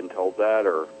that or been told that?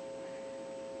 Or?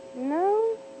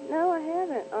 No, I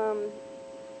haven't.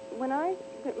 When I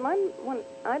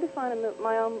define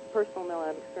my own personal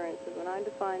MILAB experiences, when I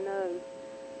define those,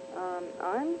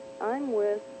 I'm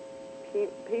with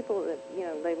people that,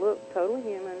 they look totally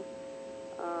human.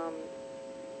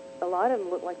 A lot of them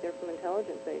look like they're from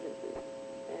intelligence agencies,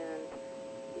 and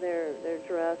they're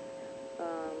dressed,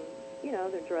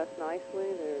 they're dressed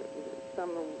nicely.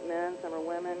 Some are men, some are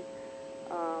women.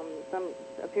 Some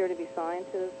appear to be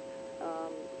scientists.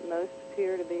 Most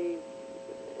appear to be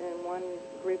in one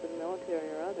group of the military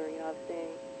or other.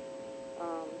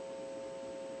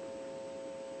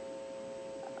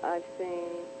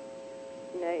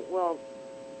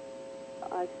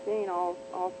 I've seen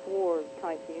all four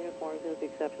types of uniforms, with the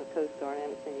exception of Coast Guard. I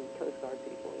haven't seen any Coast Guard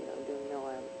people, doing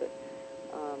MILABs, but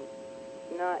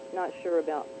not sure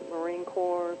about Marine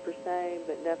Corps per se,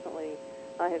 but definitely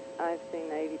I've seen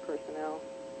Navy personnel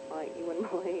like you wouldn't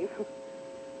believe,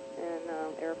 and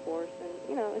Air Force, and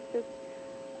it's just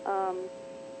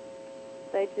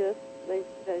they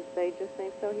just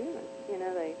seem so human.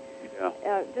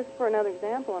 Just for another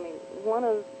example, I mean,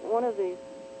 one of these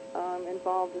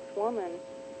involved this woman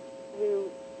who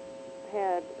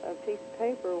had a piece of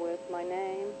paper with my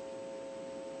name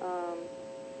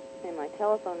and my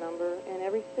telephone number in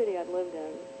every city I'd lived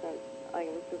in since I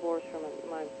was divorced from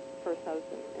my first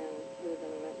husband, and he was in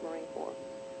the Marine Corps.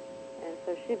 And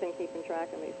so she'd been keeping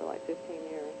track of me for like 15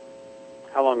 years.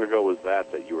 How long ago was that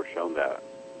you were shown that?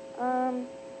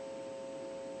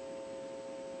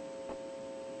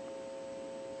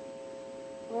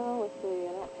 Well, let's see.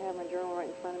 I don't have my journal right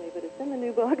in front of me, but it's in the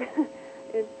new book.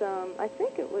 It's I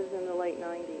think it was in the late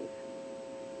 90s.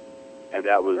 And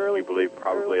that was, you believe,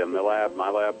 probably a MILAB, my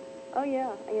lab? Oh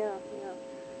yeah.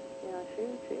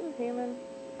 She was human.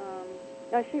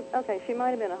 No, she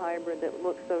might have been a hybrid that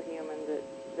looked so human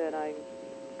that I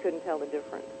couldn't tell the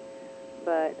difference.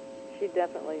 But she'd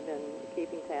definitely been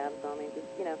keeping tabs on me. Just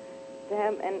to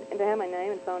have my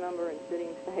name and phone number and city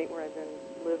and state where I've been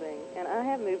living, and I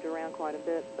have moved around quite a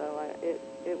bit, so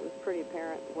it was pretty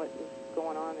apparent what was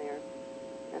going on there,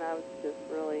 and I was just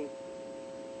really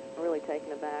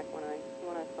taken aback when I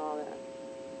saw that.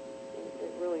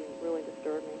 It really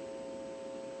disturbed me.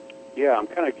 Yeah, I'm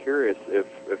kind of curious if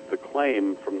the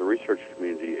claim from the research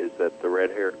community is that the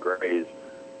red-haired grays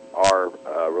are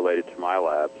related to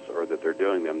MILABs, or that they're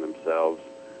doing them themselves,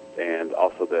 and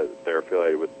also that they're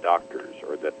affiliated with doctors,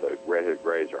 or that the red-haired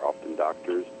grays are often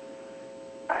doctors.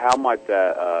 How might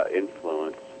that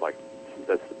influence, like, since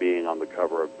that's being on the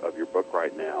cover of your book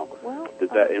right now, well, does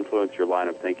that influence your line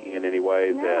of thinking in any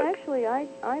way? No, actually, I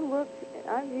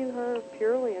view her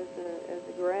purely as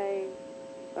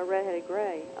a red-headed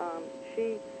gray.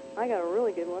 I got a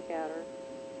really good look at her,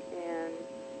 and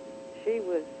she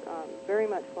was very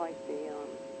much like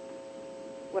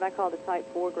what I call the Type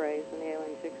 4 grays in the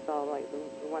alien jigsaw, like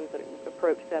the ones that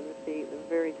approach 7 feet. They're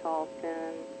very tall,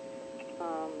 thin.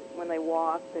 When they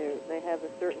walk, they have a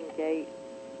certain gait.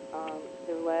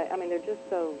 They're just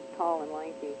so tall and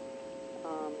lanky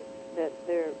that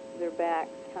their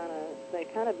backs kind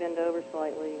of bend over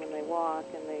slightly when they walk,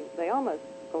 and they almost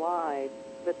glide,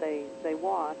 but they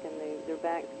walk, and their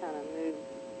backs kind of move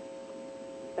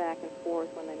back and forth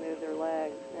when they move their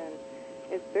legs, and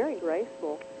it's very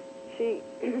graceful. She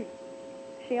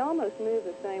almost moved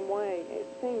the same way. It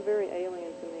seemed very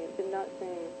alien to me. It did not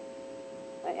seem.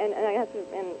 And I have to.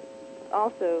 And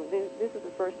also, this is the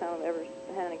first time I've ever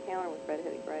had an encounter with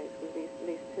red-headed grays. With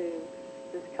these two,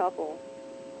 this couple.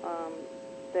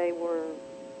 They were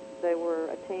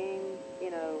a team.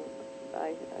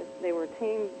 they were a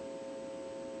team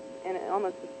in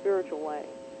almost a spiritual way.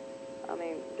 I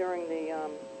mean, during the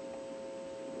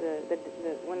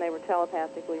when they were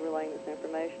telepathically relaying this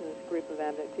information, this group of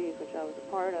abductees, which I was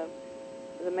a part of,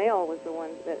 the male was the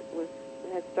one that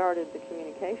had started the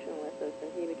communication with us,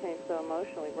 and he became so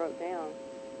emotional he broke down.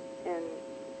 And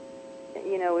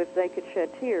you know, if they could shed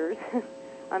tears,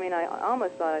 I mean, I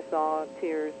almost thought I saw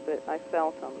tears, but I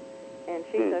felt them. And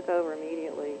she took over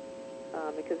immediately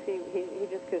because he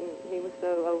just couldn't. He was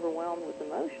so overwhelmed with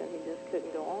emotion, he just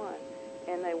couldn't go on.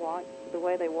 And they walked the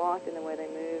way they walked and the way they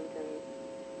moved, and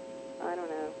I don't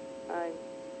know.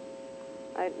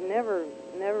 I never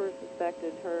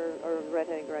suspected her or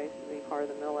Redhead Grace to be part of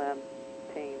the MILAB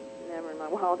team. Never in my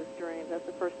wildest dreams. That's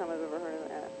the first time I've ever heard of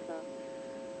that. So.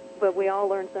 But we all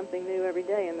learn something new every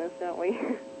day in this, don't we?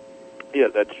 Yeah,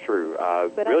 that's true.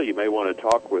 Really, you may want to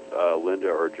talk with Linda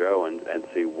or Joe and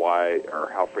see why or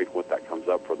how frequent that comes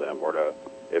up for them, or to,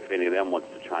 if any of them wants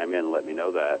to chime in, let me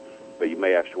know that. But you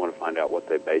may actually want to find out what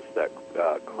they base that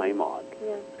claim on.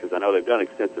 Yeah. Because I know they've done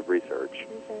extensive research.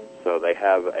 Okay. So they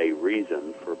have a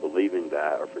reason for believing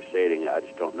that or for stating it. I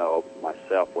just don't know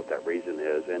myself what that reason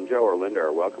is. And Joe or Linda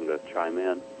are welcome to chime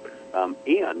in.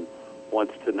 Ian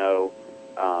wants to know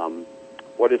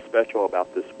what is special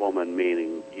about this woman,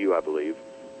 meaning you, I believe.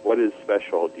 What is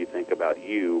special, do you think, about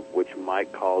you, which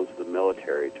might cause the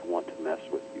military to want to mess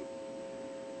with you?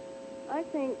 I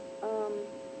think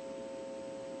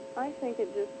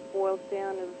it just boils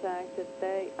down to the fact that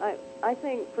I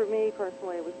think for me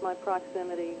personally, it was my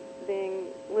proximity,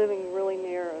 living really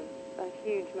near a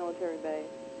huge military base.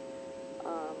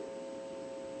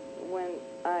 When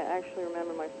I actually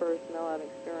remember my first MILAB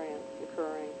experience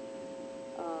occurring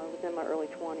within my early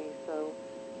 20s, so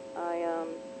I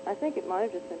think it might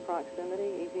have just been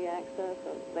proximity, easy access.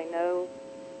 They knew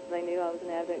I was an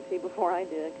abductee before I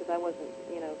did, because I wasn't,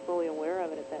 fully aware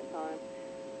of it at that time.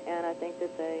 And I think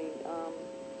that they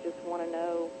just want to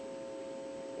know,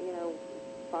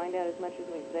 find out as much as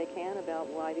they can about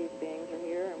why these beings are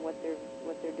here and what they're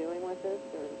doing with us,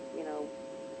 or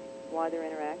why they're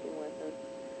interacting with us.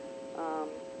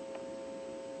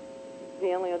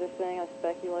 The only other thing I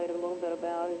speculated a little bit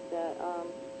about is that,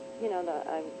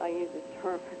 I use this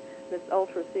term, this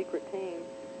ultra secret team,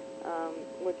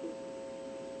 which is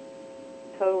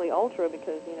totally ultra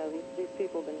because, these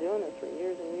people have been doing this for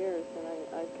years and years, and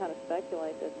I kind of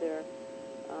speculate that they're,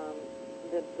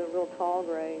 the real tall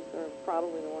grays are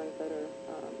probably the ones that are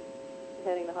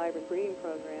heading the hybrid breeding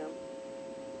program.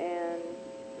 And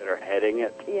that are heading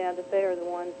it? Yeah, that they are the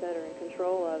ones that are in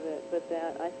control of it, but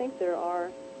that I think there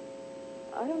are,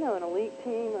 I don't know, an elite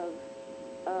team of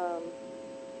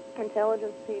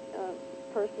intelligence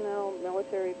personnel,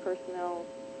 military personnel,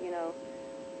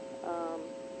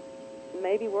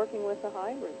 maybe working with the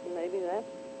hybrids, and maybe that's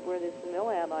where this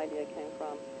MILAB idea came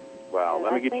from. Well,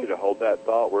 let me get you to hold that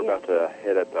thought. We're about to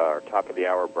hit at our top of the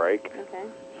hour break. Okay.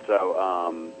 So,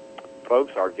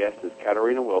 folks, our guest is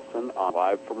Katarina Wilson,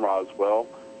 live from Roswell.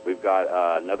 We've got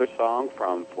another song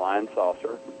from Flying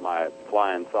Saucers, my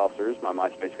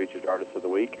MySpace featured artist of the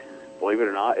week. Believe it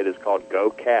or not, it is called Go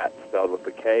Cat, spelled with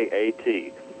the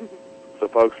K-A-T. So,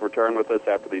 folks, return with us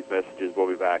after these messages. We'll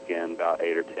be back in about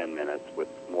 8 or 10 minutes with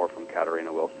more from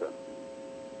Katarina Wilson.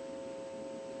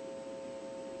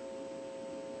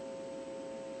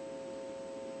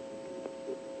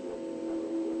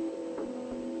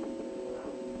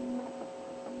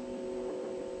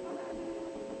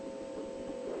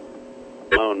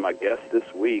 My guest this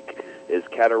week is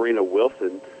Katarina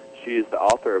Wilson. She is the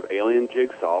author of Alien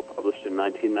Jigsaw, published in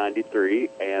 1993,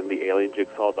 and the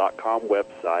alienjigsaw.com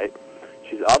website.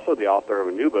 She's also the author of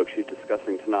a new book she's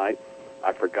discussing tonight,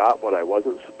 I Forgot What I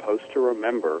Wasn't Supposed to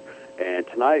Remember. And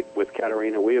tonight with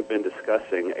Katarina, we have been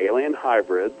discussing alien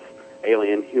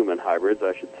human hybrids,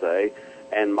 I should say,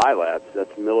 and MILABs,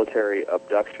 that's military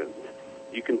abductions.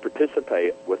 You can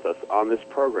participate with us on this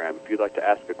program. If you'd like to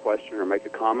ask a question or make a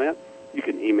comment, you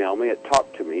can email me at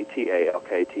talktome,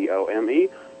 TALKTOME,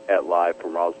 at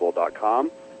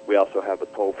livefromroswell.com. We also have a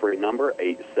toll-free number,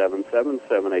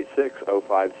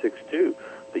 877-786-0562,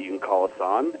 that you can call us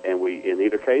on. And in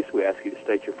either case, we ask you to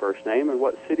state your first name and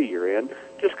what city you're in,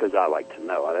 just because I like to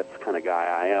know. That's the kind of guy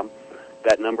I am.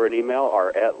 That number and email are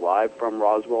at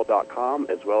livefromroswell.com,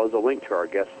 as well as a link to our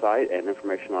guest site and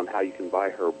information on how you can buy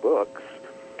her books.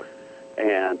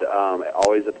 And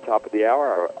always at the top of the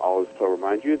hour, I always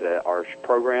remind you that our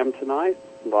program tonight,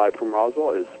 Live from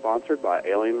Roswell, is sponsored by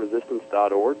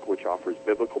AlienResistance.org, which offers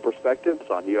biblical perspectives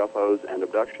on UFOs and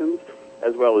abductions,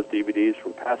 as well as DVDs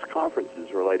from past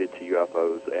conferences related to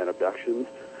UFOs and abductions.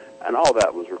 And all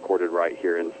that was recorded right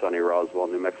here in sunny Roswell,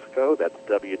 New Mexico. That's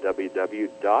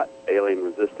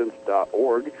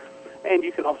www.alienresistance.org. And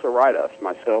you can also write us,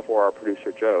 myself or our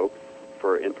producer Joe,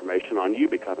 for information on you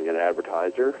becoming an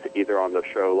advertiser, either on the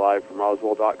show live from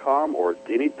Roswell.com or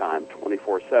anytime,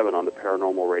 24/7 on the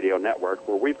Paranormal Radio Network,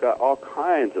 where we've got all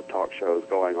kinds of talk shows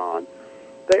going on.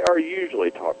 They're usually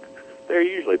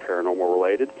paranormal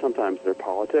related. Sometimes they're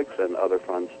politics and other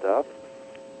fun stuff.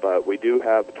 But we do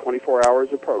have 24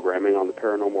 hours of programming on the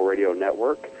Paranormal Radio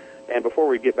Network. And before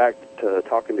we get back to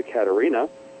talking to Katerina,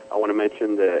 I want to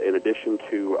mention that in addition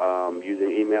to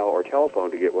using email or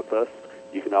telephone to get with us,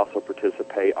 you can also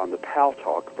participate on the Pal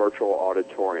Talk virtual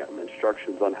auditorium.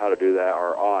 Instructions on how to do that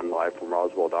are on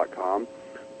livefromroswell.com.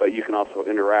 But you can also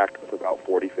interact with about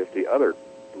 40, 50 other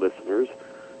listeners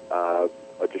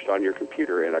just on your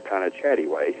computer in a kind of chatty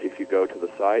way. If you go to the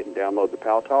site and download the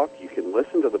Pal Talk, you can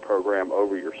listen to the program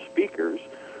over your speakers,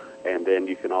 and then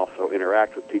you can also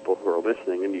interact with people who are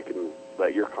listening, and you can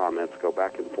let your comments go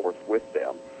back and forth with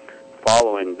them.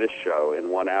 Following this show in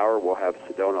 1 hour, we'll have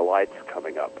Sedona Lights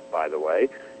coming up, by the way.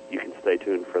 You can stay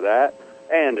tuned for that.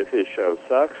 And if his show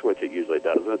sucks, which it usually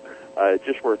doesn't, it's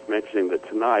just worth mentioning that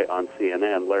tonight on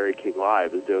CNN, Larry King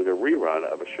Live is doing a rerun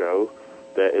of a show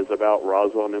that is about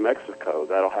Roswell, New Mexico.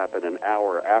 That'll happen an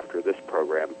hour after this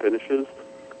program finishes.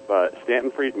 But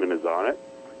Stanton Friedman is on it,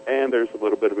 and there's a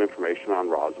little bit of information on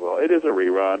Roswell. It is a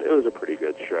rerun. It was a pretty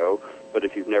good show. But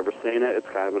if you've never seen it, it's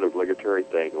kind of an obligatory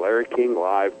thing. Larry King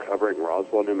Live covering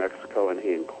Roswell, New Mexico, and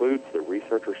he includes the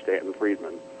researcher Stanton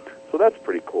Friedman. So that's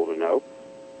pretty cool to know.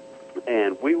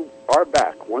 And we are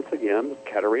back once again with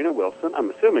Katerina Wilson. I'm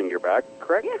assuming you're back,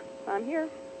 correct? Yes, I'm here.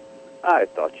 I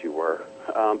thought you were.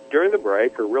 During the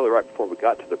break, or really right before we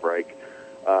got to the break,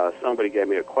 somebody gave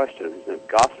me a question. His name's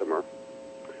Gossamer.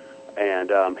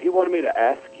 And he wanted me to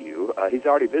ask you, he's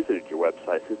already visited your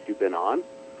website since you've been on.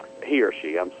 He or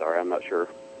she, I'm sorry, I'm not sure.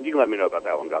 You can let me know about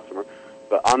that one, Gossamer.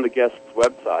 But on the guest's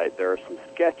website, there are some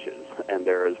sketches, and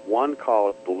there is one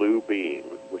called Blue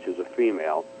Being, which is a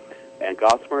female. And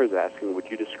Gossamer is asking,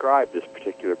 would you describe this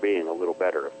particular being a little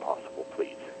better, if possible,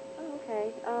 please? Oh,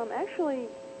 okay. Actually,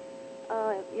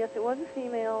 yes, it was a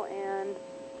female, and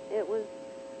it was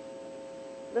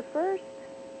the first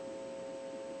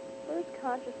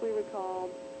consciously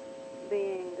recalled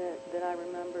being that I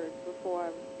remembered before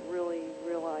I really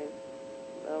realized,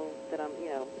 that I'm,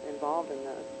 involved in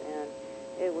this. And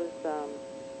it was,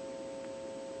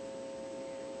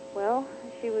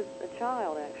 she was a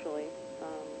child, actually.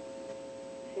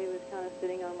 She was kind of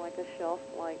sitting on like a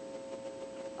shelf-like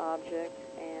object,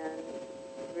 and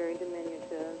very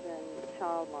diminutive and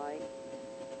childlike,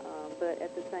 but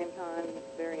at the same time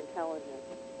very intelligent.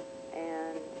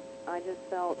 And I just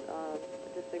felt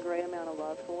just a great amount of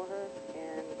love for her,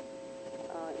 and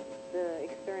the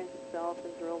experience itself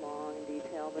is real long and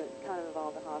detailed, but it kind of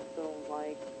involved a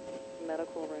hospital-like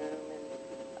medical room and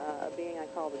a being I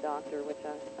call the doctor, which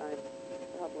I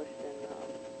published in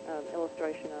an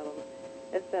illustration of him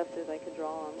as best as I could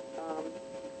draw him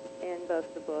in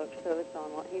both the books, so it's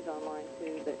online. He's online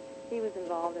too, but he was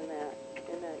involved in that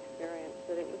experience.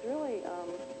 But it was really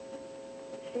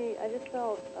I just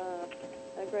felt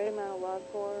a great amount of love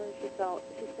for her. She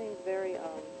seemed very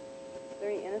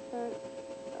innocent,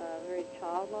 very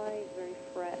childlike, very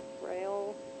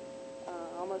frail,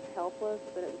 almost helpless,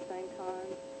 but at the same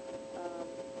time,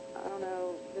 I don't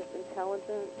know, just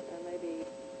intelligent, and maybe,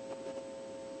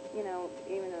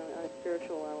 even on a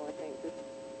spiritual level, I think, just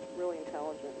really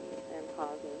intelligent and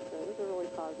positive. So it was a really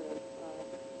positive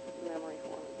memory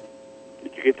for me.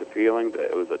 Did you get the feeling that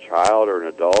it was a child or an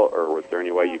adult, or was there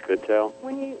any way you could tell?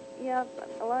 A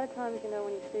lot of times, when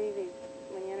you see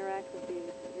when you interact with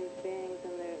these beings,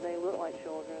 and they look like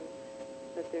children,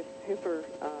 that they're super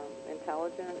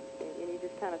intelligent, and you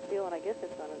just kind of feel, and I guess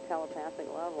it's on a telepathic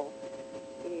level,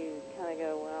 you kind of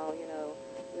go, well,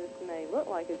 this may look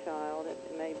like a child, it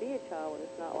may be a child, but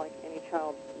it's not like any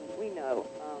child we know,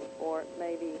 or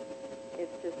maybe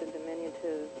it's just a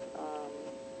diminutive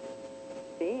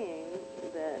being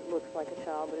that looks like a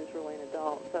child but is really an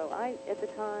adult. So at the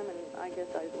time, and I guess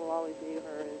I will always view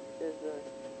her as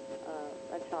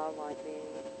a childlike being,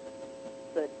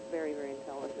 but very, very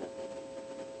intelligent,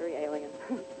 very alien.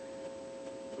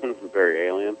 Very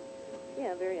alien?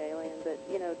 Yeah, very alien, but,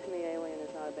 to me, alien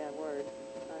is not a bad word.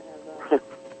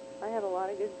 I have a lot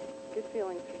of good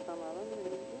feelings for some of them,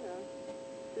 and,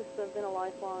 it's just been a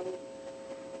lifelong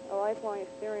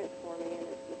experience for me, and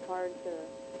it's hard to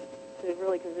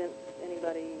really convince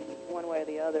anybody one way or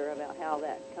the other about how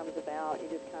that comes about. You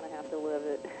just kind of have to live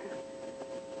it.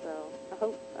 So I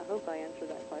hope I answered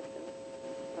that question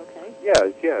Okay. Yeah.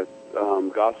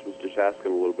 Goss was just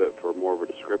asking a little bit for more of a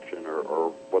description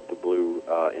or what the blue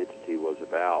entity was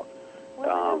about. Well,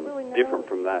 I don't really know. Different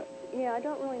from that. Yeah, I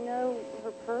don't really know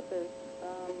her purpose,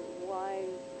 why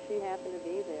she happened to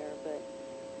be there, but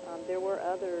there were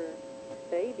other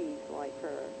babies like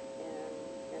her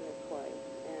in this place,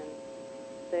 and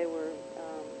they were,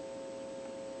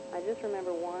 I just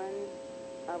remember one,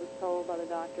 I was told by the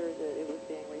doctor that it was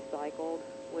being recycled,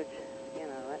 which, you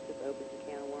know, that just opens a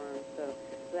can of worms, so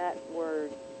that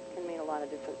word can mean a lot of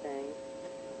different things,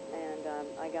 and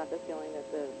I got the feeling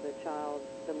that the child,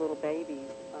 the little babies,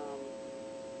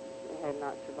 had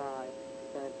not survived,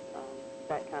 but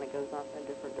that kind of goes off in a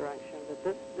different direction. But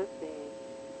this being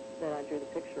that I drew the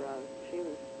picture of, she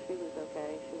was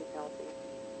okay. She was healthy.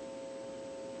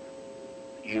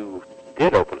 You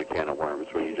did open a can of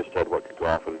worms when you just said what could go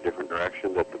off in a different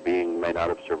direction, that the being may not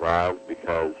have survived,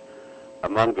 because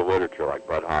among the literature, like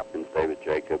Bud Hopkins, David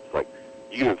Jacobs, like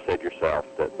you have said yourself,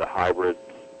 that the hybrids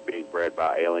being bred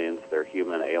by aliens, their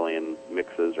human-alien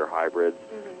mixes or hybrids,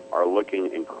 are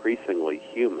looking increasingly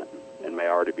human and may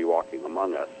already be walking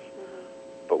among us.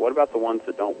 But what about the ones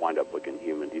that don't wind up looking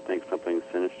human? Do you think something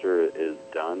sinister is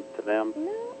done to them?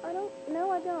 No, I don't.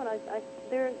 No, I don't. I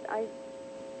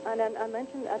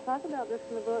mentioned, I talk about this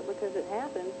in the book because it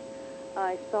happened.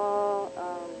 I saw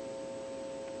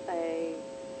a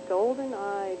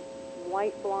golden-eyed,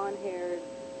 white blonde-haired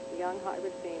young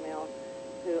hybrid female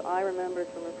who I remembered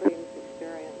from a previous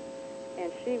experience,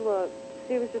 and she was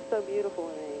just so beautiful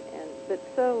to me,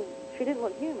 she didn't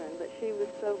look human, but she was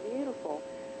so beautiful,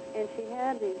 and she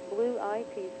had these blue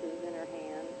eyepieces in her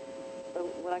hand,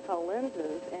 what I call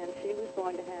lenses, and she was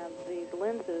going to have these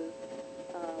lenses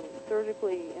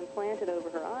surgically implanted over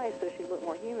her eyes so she'd look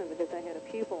more human because they had a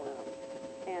pupil in them.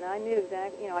 And I knew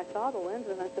exactly, I saw the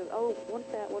lenses, and I said, oh,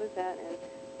 what is that? And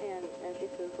she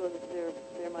says, well,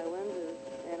 they're my lenses.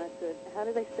 And I said, how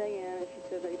do they stay in? And she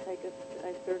said, they take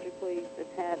I surgically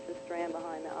attach a strand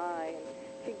behind the eye. And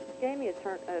she gave me a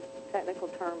technical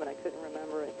term, but I couldn't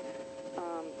remember it.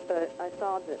 But I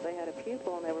saw that they had a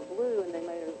pupil, and they were blue, and they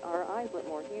made our eyes look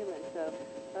more human. So,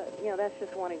 that's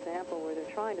just one example where they're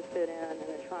trying to fit in, and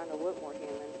they're trying to look more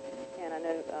human. And I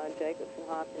know Jacobs and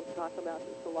Hopkins talk about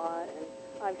this a lot, and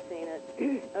I've seen it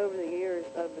over the years,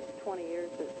 over the 20 years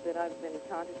that I've been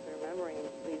consciously remembering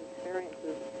these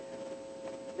experiences.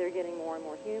 They're getting more and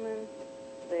more human.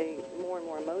 They more and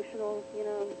more emotional,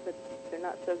 but they're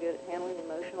not so good at handling the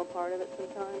emotional part of it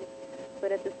sometimes.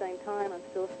 But at the same time, I'm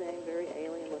still seeing very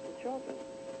alien-looking children.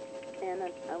 And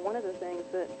one of the things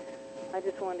that I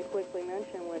just wanted to quickly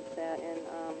mention was that in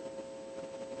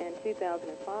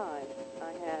 2005,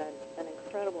 I had an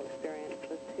incredible experience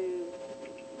with two,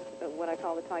 what I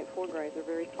call the type 4 grays. They're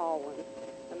very tall ones,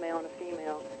 a male and a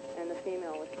female, and the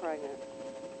female was pregnant.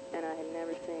 And I had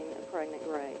never seen a pregnant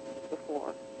gray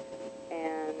before.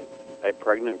 And a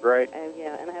pregnant gray?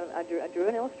 Yeah, and I drew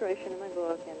an illustration in my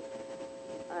book, and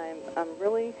I'm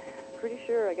really pretty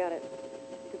sure I got it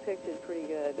depicted pretty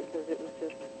good because it was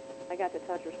just, I got to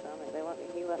touch her stomach. The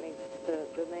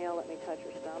male let me touch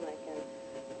her stomach, and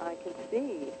I could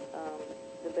see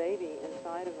the baby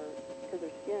inside of her because her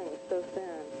skin was so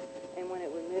thin, and when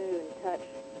it would move and touch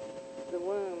the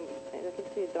womb, I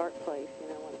could see a dark place,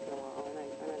 once in a while, and I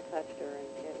touched her, and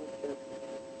it was just,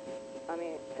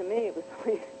 to me, it was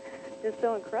like just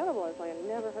so incredible. It's like I've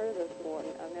never heard of this before.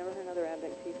 I've never heard another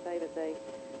abductee say that they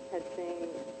had seen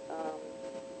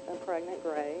a pregnant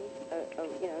gray.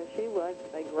 She was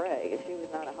a gray. She was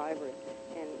not a hybrid,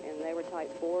 and they were type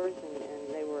 4s, and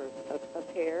they were a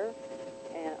pair,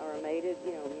 or a mated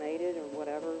or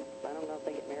whatever. I don't know if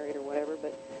they get married or whatever,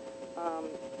 but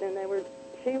then they were.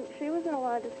 She was in a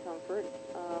lot of discomfort,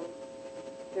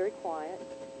 very quiet,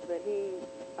 but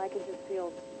I could just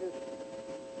feel just.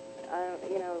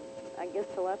 I guess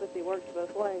telepathy works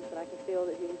both ways, but I could feel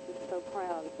that he was just so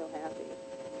proud and so happy.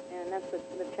 And that's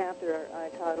the chapter I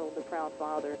titled "The Proud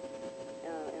Father"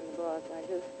 in the book. And I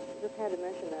just had to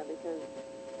mention that because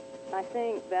I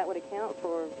think that would account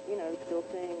for still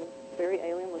seeing very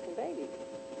alien-looking babies.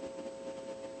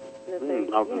 That they,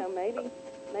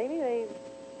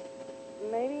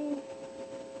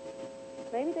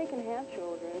 maybe they can have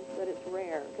children, but it's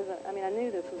rare. Because I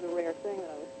knew this was a rare thing that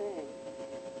I was seeing.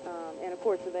 And of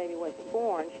course, the baby wasn't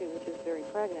born; she was just very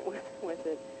pregnant with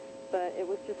it. But it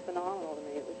was just phenomenal to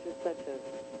me. It was just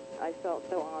I felt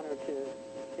so honored to have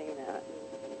seen that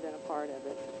and been a part of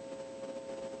it.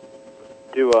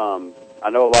 I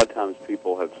know a lot of times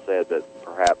people have said that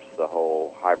perhaps the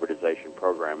whole hybridization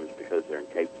program is because they're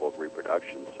incapable of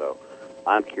reproduction. So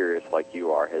I'm curious, like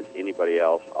you are, has anybody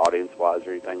else, audience-wise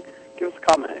or anything, give us a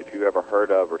comment if you've ever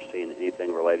heard of or seen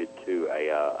anything related to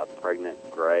a pregnant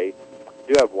gray. I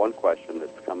do have one question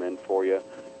that's come in for you.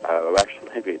 Actually,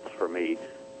 maybe it's for me,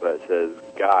 but it says,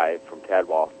 Guy from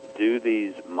Tadwall, do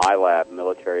these MyLab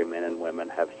military men and women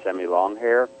have semi-long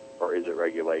hair, or is it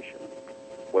regulation?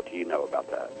 What do you know about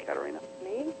that, Katerina?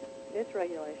 Me? It's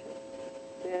regulation.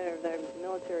 They're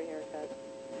military haircuts.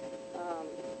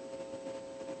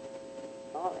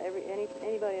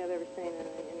 Anybody I've ever seen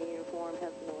in a uniform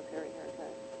has a military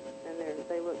haircut, and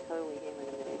they look totally human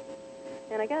to me.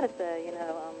 And I got to say,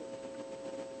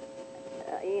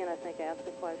 Ian, I think, asked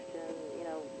the question.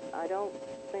 I don't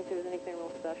think there's anything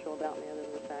real special about me other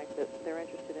than the fact that they're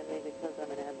interested in me because I'm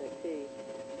an abductee.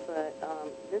 But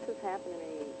this has happened to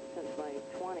me since my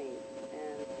 20s,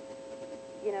 and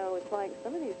it's like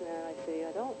some of these men I see,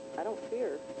 I don't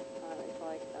fear. It's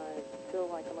like I feel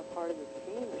like I'm a part of this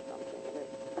team or something. And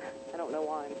I don't know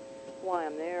why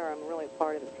I'm there. I'm really a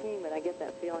part of the team, but I get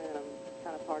that feeling that I'm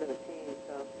kind of part of the team.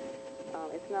 So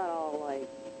it's not all like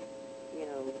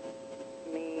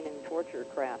mean and torture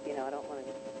crap. I don't want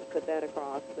to put that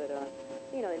across, but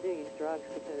they do use drugs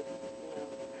because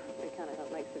it kind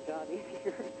of makes their job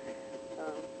easier.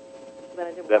 But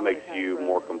I that makes you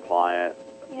more compliant.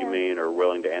 Yeah. You mean, or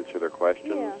willing to answer their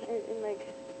questions? Yeah, it makes,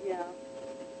 yeah.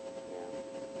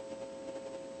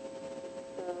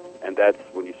 So. And that's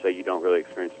when you say you don't really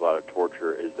experience a lot of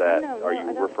torture. Is that, are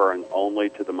you referring only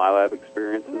to the MyLab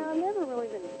experiences? No, I've never really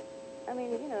been,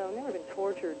 never been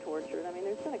tortured. I mean,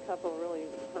 there's been a couple of really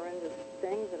horrendous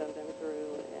things that I've been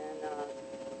through, and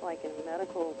like in a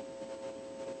medical,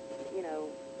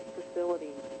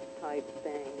 facility type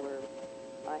thing where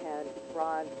I had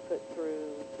rods put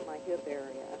through my hip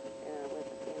area, and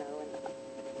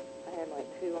I had like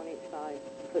 2 on each side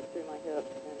put through my hips,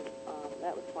 and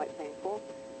that was quite painful.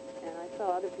 And I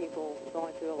saw other people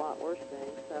going through a lot worse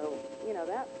things, so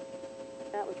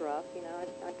that was rough.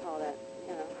 I'd call that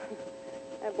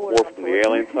that border. More from the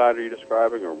alien side are you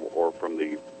describing, or from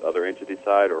the other entity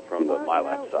side, or from the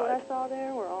MyLab side? What I saw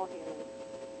there were all humans.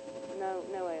 No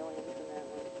aliens in that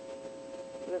one.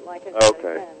 But like I said,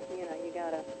 again,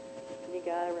 you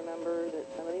gotta remember that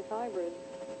some of these hybrids,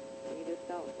 you just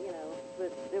don't,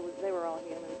 but they were all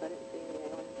humans. I didn't see any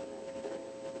aliens in that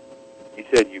experience. You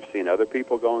said you've seen other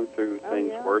people going through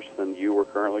things worse than you were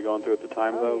currently going through at the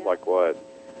time, though? Yeah. Like what?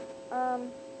 I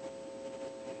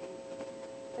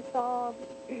saw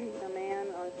a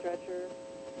man on a stretcher,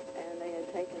 and they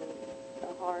had taken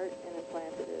a heart and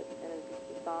implanted it in his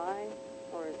thigh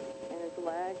or in his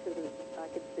leg, because I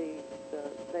could see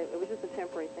it was just a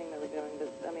temporary thing they were doing. But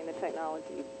I mean, the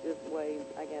technology is way,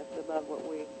 I guess, above what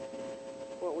we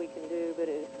can do. But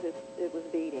it was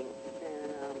beating,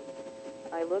 and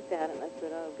I looked at him and I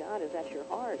said, "Oh God, is that your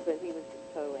heart?" But he was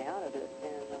just totally out of it.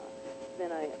 And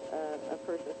then a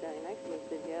person standing next to me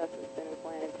said, "Yes, it's been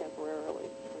implanted temporarily.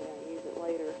 We're going to use it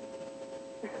later."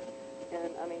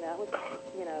 And I mean, that was,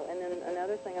 And then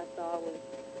another thing I saw was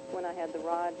when I had the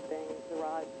rod in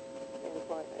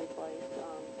place.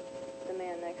 The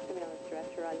man next to me on the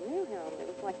stretcher, I knew him. It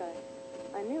was like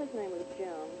I knew his name was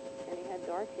Jim, and he had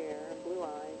dark hair and blue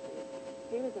eyes, and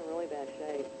he was in really bad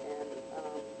shape. And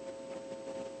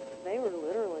they were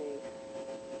literally,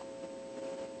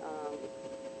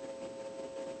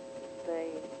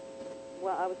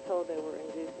 I was told they were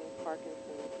inducing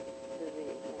Parkinson's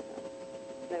disease in him.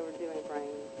 They were doing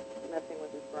messing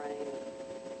with his brain,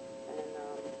 and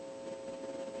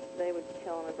they would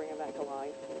kill him and bring him back to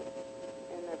life,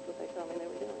 and that's what they told me they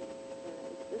were doing. And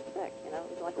it was just sick, It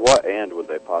was like what end would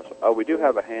they possibly? Oh, we do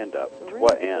have a hand up. To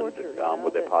what end would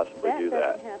they possibly do that?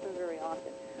 That doesn't happen very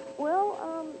often. Well,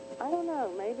 I don't know.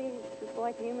 Maybe just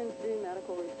like humans do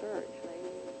medical research.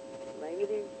 Maybe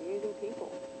they're using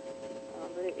people.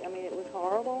 But it was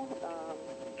horrible.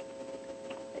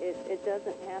 It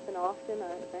doesn't happen often,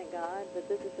 thank God. But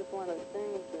this is just one of those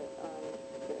things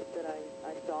that I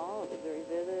saw. It was very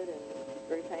vivid and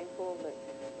very painful. But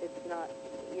it's not.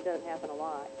 It doesn't happen a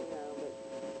lot, But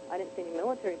I didn't see any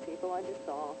military people. I just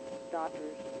saw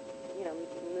doctors.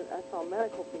 I saw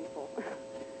medical people.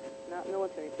 Not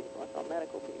military people. I saw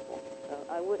medical people. So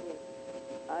I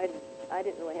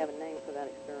didn't really have a name for that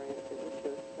experience. It was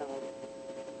just,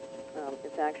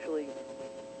 it's actually,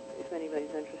 if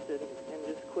anybody's interested in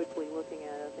just quickly looking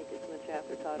at it, I think it's in the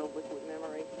chapter titled Liquid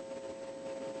Memory.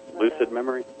 Lucid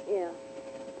memory? Yeah.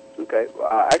 Okay.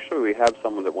 Well, actually, we have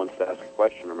someone that wants to ask a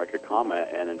question or make a comment,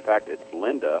 and in fact, it's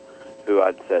Linda, who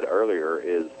I'd said earlier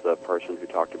is the person who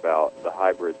talked about the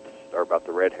hybrids, or about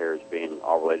the red hairs being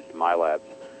all related to MyLabs.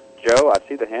 Joe, I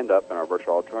see the hand up in our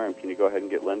virtual auditorium. Can you go ahead and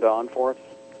get Linda on for us?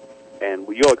 and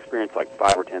you'll experience like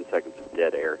 5 or 10 seconds of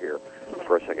dead air here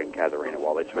for a second, Katharina,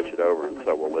 while they switch it over, and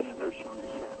so will listeners.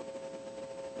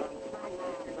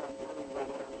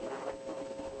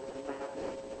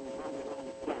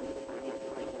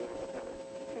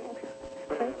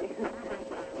 Thank you.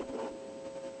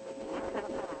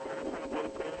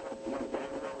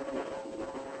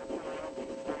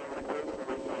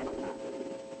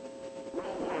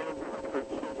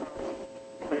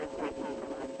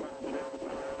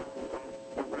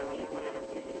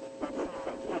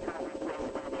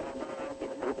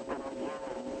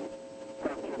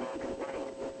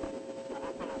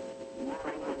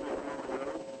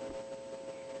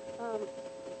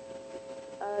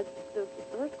 The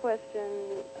first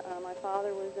question, my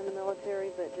father was in the military,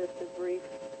 but just a brief,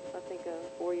 I think a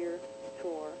 4-year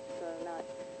tour, so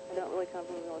I don't really come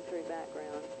from a military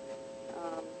background.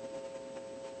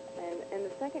 And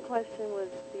the second question was,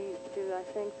 do I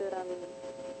think that I'm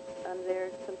there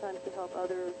sometimes to help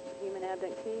other human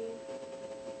abductees?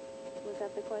 Was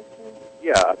that the question?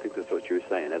 Yeah, I think that's what you were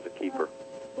saying, as a keeper.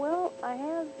 Well, I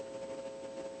have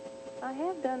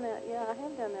done that. Yeah, I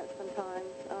have done that sometimes.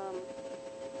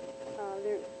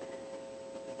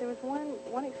 There was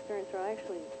one experience where I have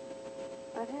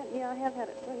had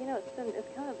it. Well,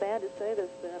 it's kind of bad to say this,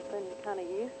 but I've been kind of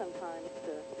used sometimes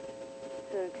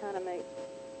to kind of make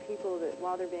people that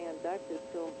while they're being abducted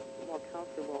feel more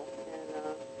comfortable.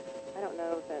 And I don't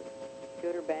know if that's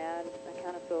good or bad. I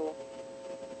kind of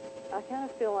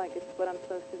feel like it's what I'm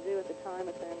supposed to do at the time,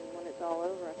 but then when it's all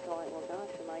over, I feel like, well,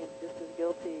 gosh, am I just as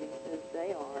guilty as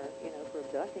they are, for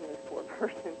abducting this poor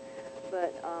person?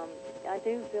 But I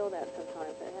do feel that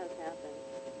sometimes. It has happened.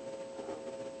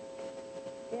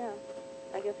 Yeah,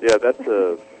 I guess. Yeah, that's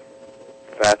a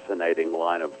fascinating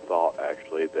line of thought,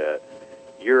 actually, that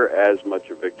you're as much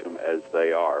a victim as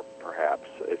they are, perhaps,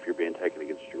 if you're being taken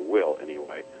against your will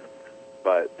anyway.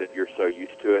 But that you're so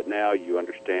used to it now, you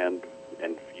understand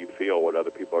and you feel what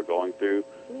other people are going through,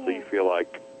 Yeah. so you feel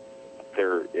like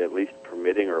they're at least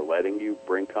permitting or letting you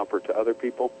bring comfort to other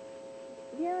people?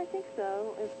 Yeah, I think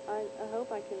so. I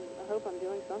hope I'm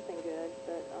doing something good,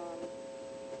 but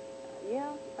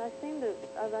yeah,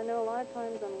 I know a lot of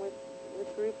times I'm with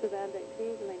groups of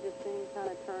abductees and they just seem kind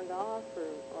of turned off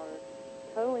or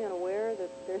totally unaware that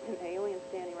there's an alien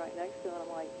standing right next to them.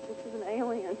 I'm like, this is an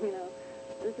alien,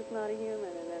 this is not a human,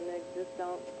 and then they just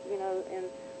don't, and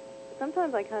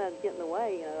sometimes I kind of get in the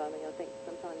way, I think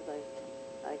sometimes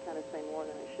I kind of say more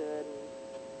than I should, and,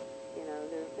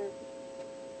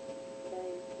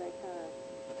 they kind of,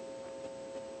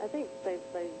 I think they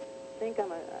think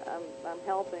I'm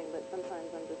helping, but sometimes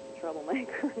I'm just a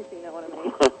troublemaker, if you know what I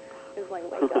mean. It's like,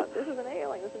 wake up, this is an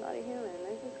alien, this is not a human, and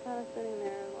they're just kind of sitting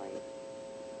there, like,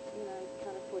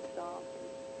 kind of switched off.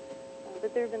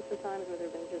 But there have been some times where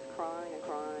they've been just crying and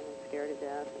scared to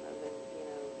death, and I've been,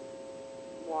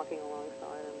 walking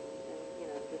alongside them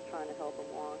and just trying to help them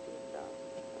walk and stuff.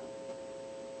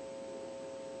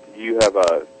 You have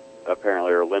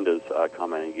apparently, or Linda's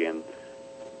commenting again,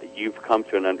 you've come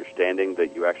to an understanding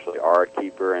that you actually are a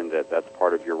keeper and that that's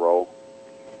part of your role?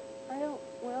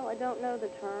 I don't know the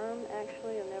term,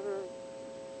 actually.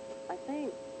 I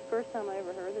think the first time I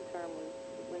ever heard the term was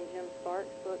when Jim Sparks'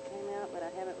 book came out, but I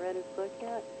haven't read his book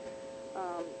yet.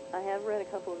 I have read a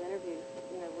couple of interviews,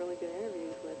 really good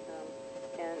interviews with him,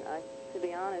 and to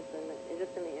be honest,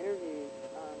 just in the interviews,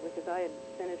 because I had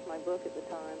finished my book at the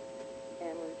time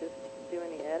and was just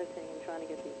doing the editing and trying to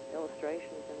get the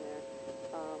illustrations in there,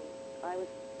 I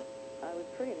was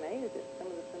pretty amazed at some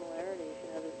of the similarities.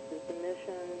 The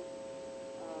mission.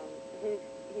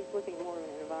 He's looking more at an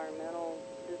environmental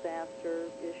disaster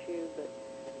issue, but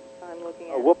I'm looking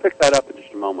at. We'll pick that up in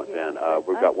just a moment. Yeah, then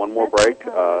we've got one more break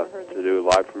to do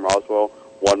live from Roswell.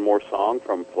 One more song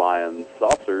from Flying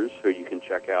Saucers, who you can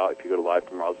check out if you go to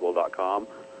livefromroswell.com.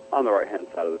 On the right-hand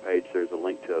side of the page, there's a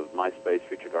link to MySpace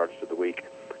Featured Artist of the Week.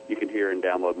 You can hear and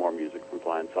download more music from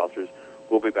Flying Saucers.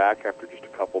 We'll be back after just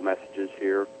a couple messages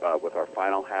here with our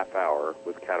final half hour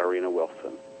with Katharina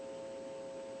Wilson.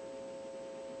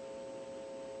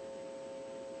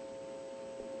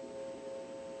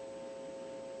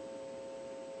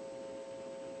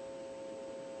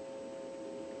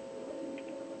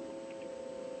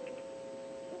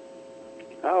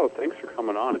 Oh, thanks for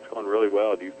coming on. It's going really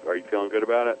well. Are you feeling good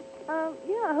about it?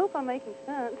 Yeah, I hope I'm making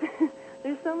sense.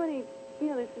 There's so many,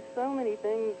 there's just so many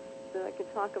things that I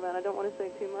could talk about. I don't want to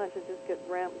say too much and just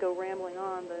go rambling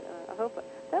on, but I hope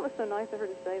that was so nice of her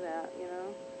to say that.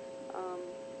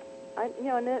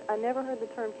 I never heard the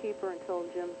term keeper until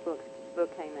Jim's book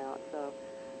came out. So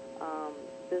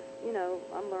this,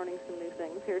 I'm learning some new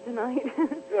things here tonight.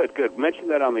 Good. Mention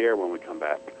that on the air when we come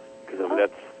back, because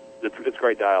it's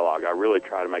great dialogue. I really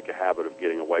try to make a habit of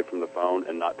getting away from the phone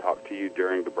and not talk to you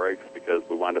during the breaks because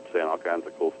we wind up saying all kinds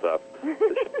of cool stuff that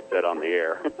should be said on the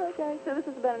air. Okay, so this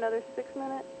is about another 6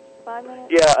 minutes, 5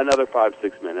 minutes? Yeah, another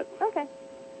 5-6 minutes. Okay.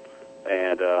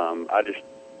 And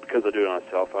because I do it on a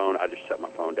cell phone, I just set my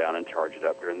phone down and charge it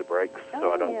up during the breaks.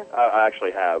 So I don't. Yeah. I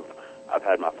actually have. I've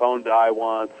had my phone die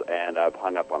once, and I've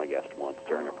hung up on a guest once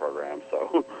during a program.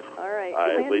 So all right.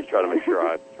 I at least try to make sure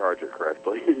I charge it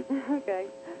correctly. Okay.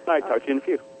 All right, talk to you in a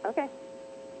few. Okay.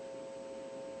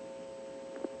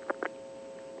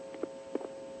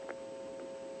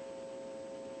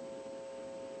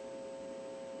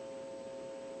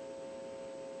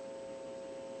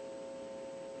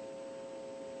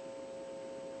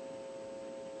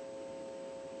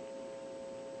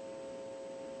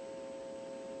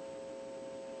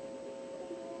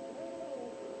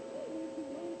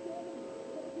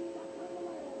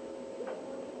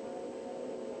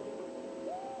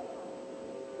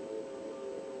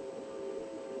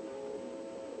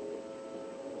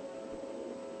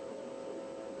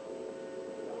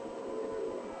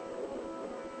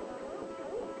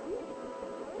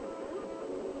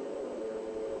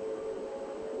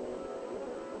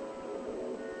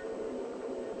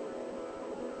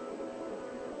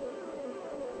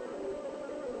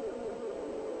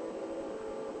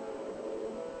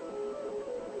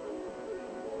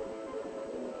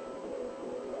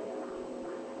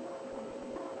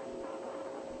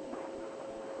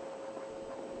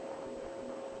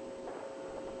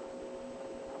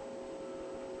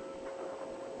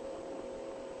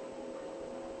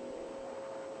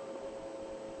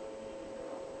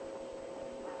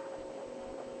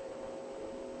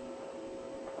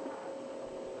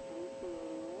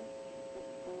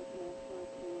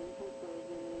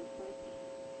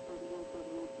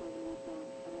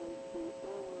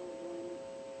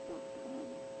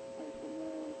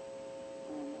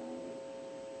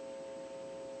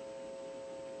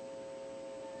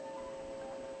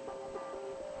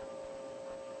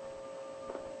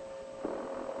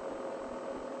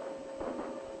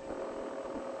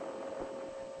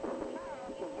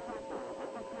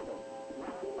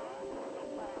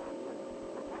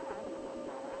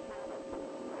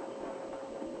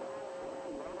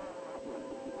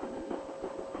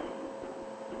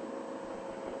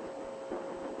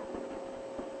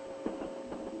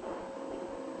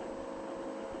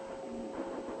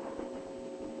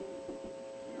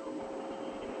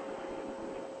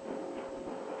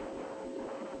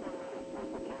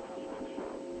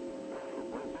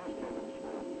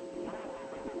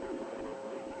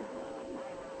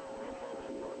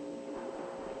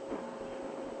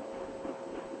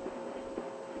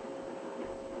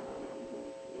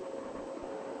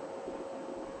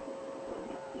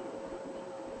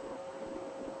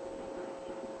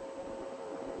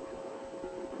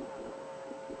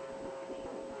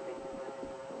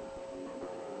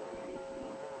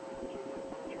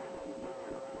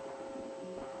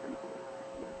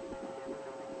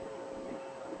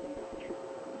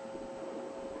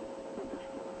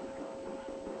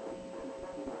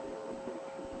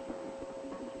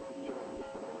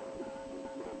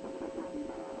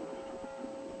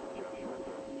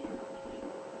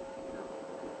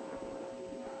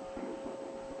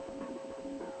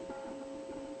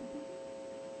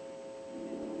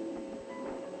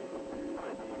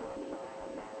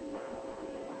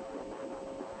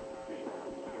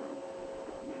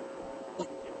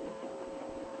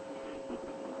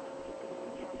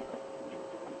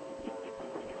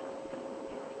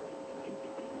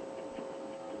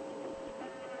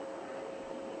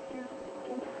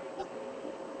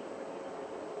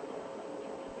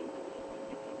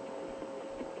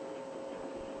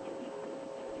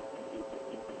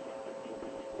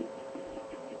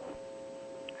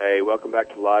 Hey, welcome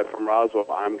back to Live from Roswell.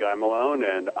 I'm Guy Malone,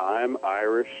 and I'm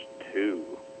Irish, too.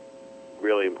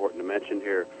 Really important to mention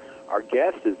here. Our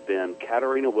guest has been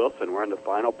Katarina Wilson. We're in the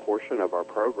final portion of our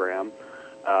program.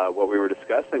 What we were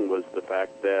discussing was the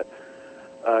fact that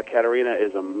Katarina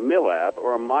is a MILAP,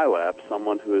 or a MILAP,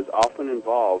 someone who is often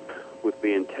involved with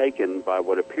being taken by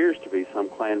what appears to be some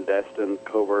clandestine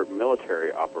covert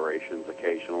military operations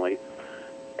occasionally.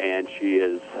 And she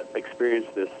has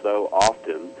experienced this so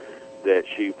often that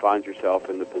she finds herself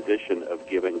in the position of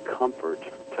giving comfort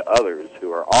to others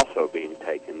who are also being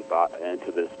taken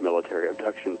into this military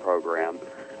abduction program.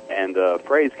 And the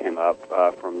phrase came up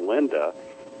from Linda,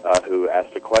 who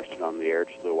asked a question on the air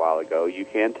just a little while ago. You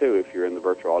can, too, if you're in the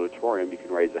virtual auditorium. You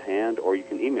can raise a hand, or you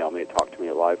can email me at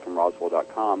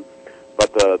talktome@livefromroswell.com.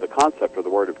 But the concept or the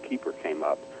word of keeper came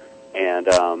up. And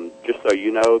just so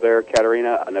you know there,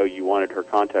 Katerina, I know you wanted her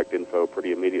contact info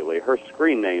pretty immediately. Her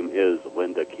screen name is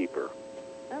Linda Keeper.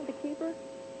 Oh, the Keeper?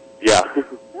 Yeah.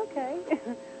 Okay.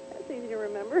 That's easy to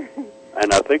remember.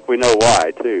 And I think we know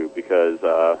why, too, because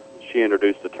she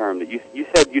introduced the term that you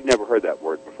said you'd never heard that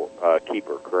word before,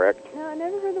 keeper, correct? No, I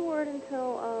never heard the word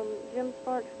until Jim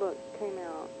Sparks' book came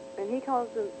out, and he calls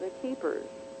them the keepers.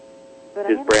 But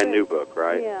His brand new book,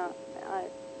 right? Yeah, I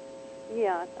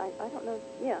don't know.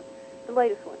 Yeah, the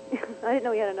latest one. I didn't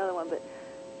know he had another one, but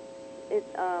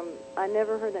I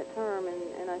never heard that term,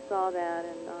 and I saw that,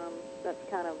 and that's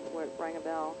kind of what rang a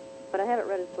bell. But I haven't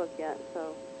read his book yet,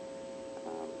 so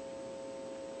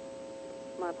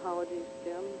my apologies,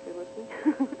 Jim, if you're listening.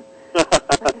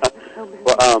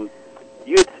 Well,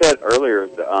 you had said earlier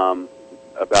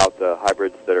about the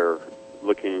hybrids that are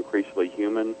looking increasingly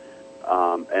human,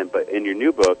 but in your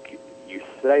new book, you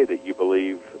say that you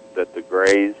believe that the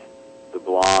grays, the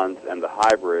blondes, and the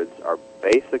hybrids are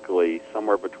basically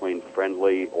somewhere between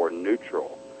friendly or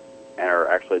neutral and are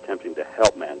actually attempting to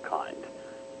help mankind.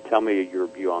 Tell me your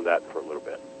view on that for a little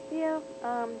bit. Yeah,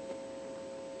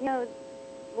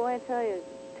 boy, I tell you,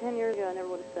 10 years ago I never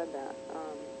would have said that.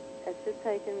 It's just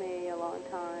taken me a long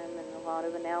time and a lot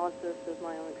of analysis of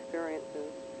my own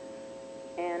experiences.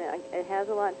 And it has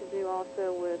a lot to do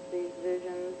also with these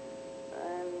visions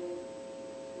and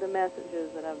the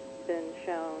messages that I've been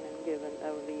shown and given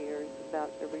over the years, about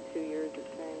every 2 years it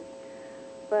seems.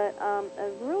 But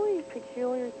a really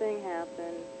peculiar thing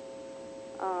happened.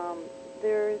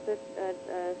 There's a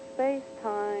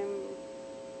space-time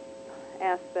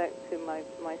aspect to my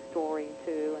story,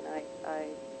 too, and I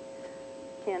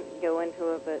can't go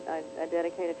into it, but I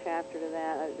dedicate a chapter to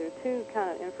that. There are two kind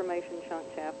of information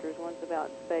chunk chapters. One's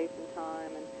about space and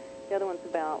time, and the other one's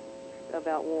about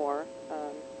war,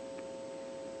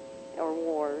 or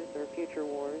wars, or future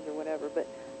wars, or whatever. But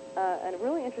a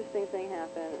really interesting thing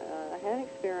happened. I had an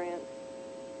experience,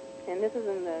 and this is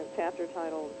in the chapter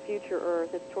titled Future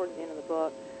Earth. It's towards the end of the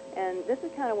book. And this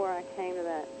is kind of where I came to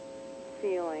that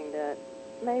feeling that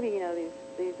maybe,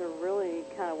 these are really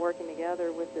kind of working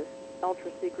together with this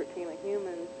ultra-secret team of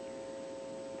humans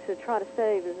to try to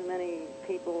save as many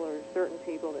people or certain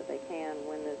people that they can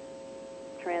when this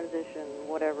transition,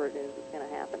 whatever it is that's going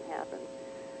to happen, happens.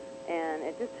 And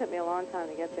it just took me a long time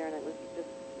to get there, and it was just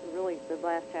really, the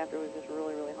last chapter was just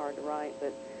really, really hard to write.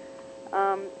 But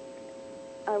I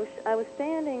was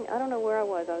standing, I don't know where I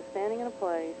was standing in a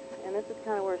place, and this is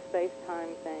kind of where a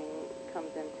space-time thing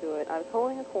comes into it. I was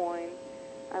holding a coin.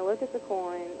 I looked at the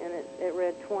coin, and it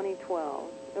read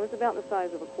 2012. It was about the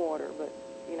size of a quarter, but,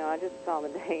 I just saw the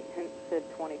date, and it said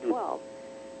 2012.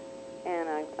 And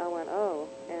I went, oh,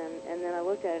 and then I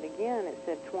looked at it again, it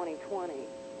said 2020,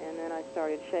 and then I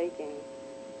started shaking,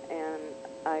 and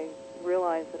I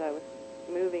realized that I was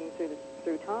moving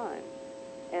through time.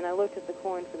 And I looked at the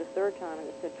coin for the third time, and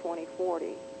it said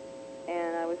 2040.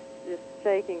 And I was just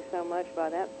shaking so much by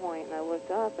that point, and I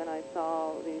looked up, and I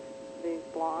saw these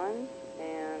blondes,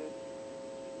 and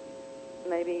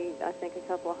maybe, I think, a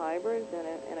couple of hybrids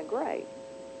and a gray.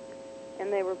 And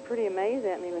they were pretty amazed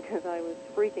at me because I was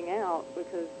freaking out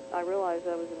because I realized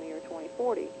I was in the year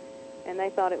 2040. And they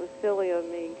thought it was silly of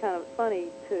me, kind of funny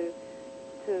to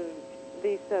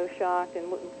be so shocked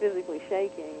and physically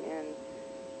shaking, and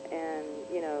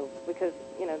because,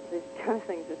 these kind of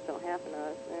things just don't happen to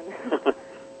us. And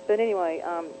but anyway,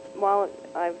 while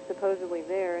I was supposedly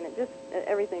there, and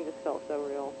everything just felt so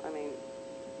real. I mean,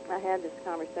 I had this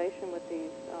conversation with these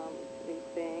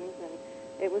beings, and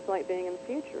it was like being in the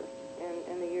future,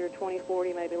 in the year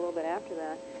 2040, maybe a little bit after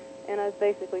that. And I was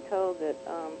basically told that,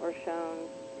 or shown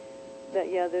that,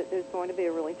 there's going to be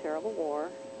a really terrible war.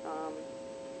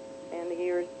 And the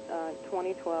years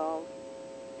 2012,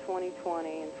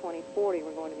 2020, and 2040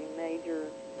 were going to be major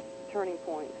turning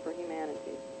points for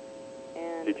humanity.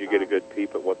 And did you get a good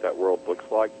peep at what that world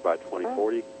looks like by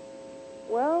 2040?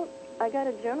 Well, I got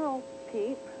a general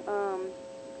peep.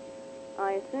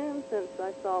 I assume, since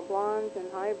I saw blondes and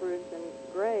hybrids and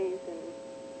grays, and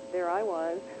there I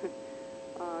was,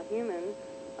 humans,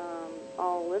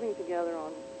 all living together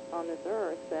on this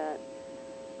earth, that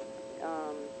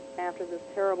after this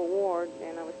terrible war,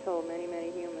 and I was told many,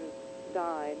 many humans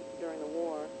died during the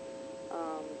war,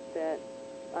 that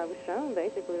I was shown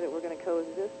basically that we're going to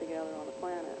coexist together on the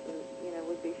planet.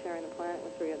 We'd be sharing the planet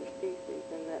with 3 other species,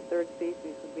 and that third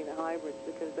species would be the hybrids,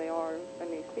 because they are a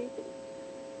new species.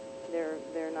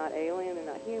 They're not alien, they're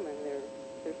not human,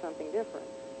 they're something different.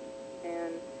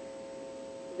 And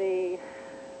the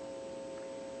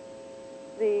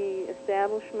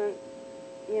establishment,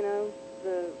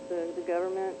 the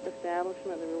government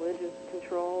establishment, the religious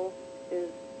control is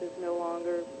is no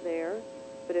longer there,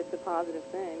 but it's a positive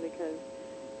thing because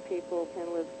people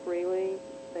can live freely.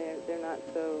 They're not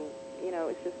so,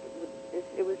 it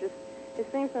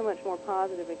seems so much more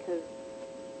positive because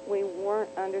we weren't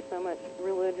under so much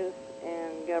religious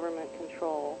and government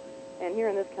control. And here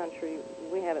in this country,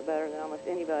 we have it better than almost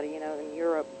anybody. In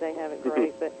Europe, they have it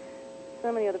great, but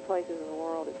so many other places in the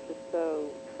world, it's just so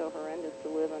horrendous to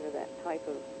live under that type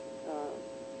of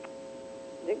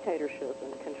dictatorship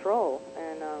and control.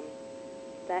 And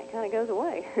that kind of goes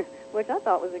away, which I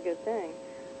thought was a good thing.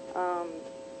 A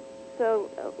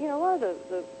lot of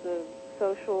the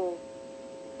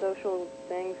social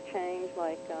things change,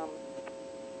 like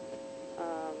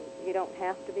you don't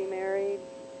have to be married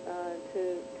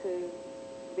to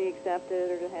be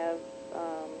accepted or to have,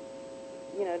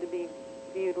 to be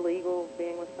viewed legal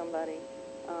being with somebody.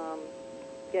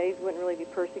 Gays wouldn't really be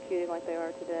persecuted like they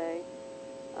are today.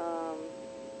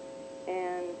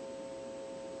 And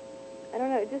I don't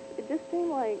know, it just seemed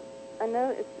like, I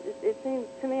know it seemed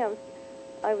to me,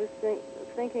 I was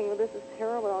thinking, well, this is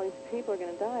terrible, all these people are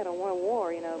going to die, I don't want a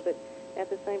war, but at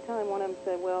the same time, one of them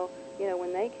said, well,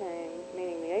 when they came,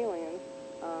 meaning the aliens,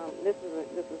 this was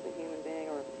a human being,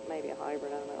 or maybe a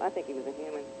hybrid, I don't know, I think he was a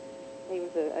human. He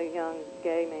was a young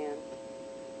gay man,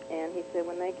 and he said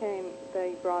when they came,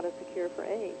 they brought us a cure for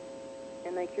AIDS,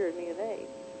 and they cured me of AIDS.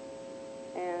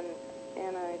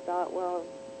 And I thought, well,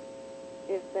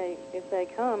 if they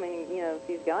come and if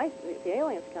these guys, if the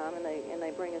aliens come and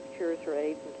they bring us cures for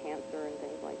AIDS and cancer and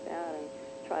things like that and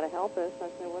try to help us, I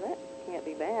said, well, that can't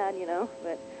be bad,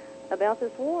 But about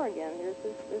this war again, here's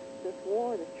this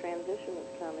war, this transition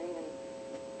that's coming,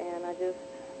 and I just,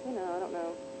 I don't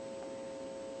know.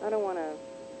 I don't want to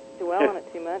dwell on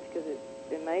it too much because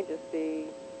it may just be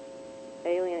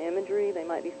alien imagery. They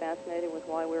might be fascinated with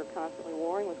why we're constantly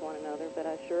warring with one another, but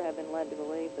I sure have been led to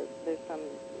believe that there's some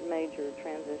major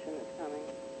transition that's coming.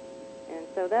 And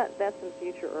so that's in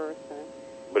future Earth.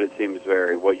 But it seems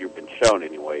very, what you've been shown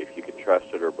anyway, if you can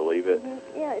trust it or believe it,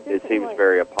 yeah, it seems like,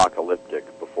 very apocalyptic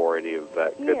before any of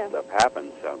that good stuff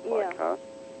happens, sounds like, huh?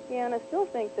 Yeah, and I still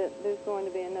think that there's going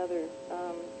to be another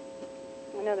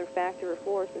factor or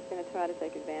force that's going to try to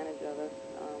take advantage of us.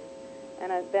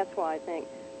 That's why I think,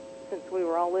 since we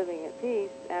were all living at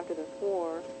peace after this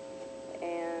war,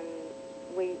 and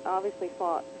we obviously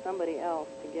fought somebody else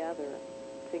together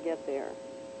to get there.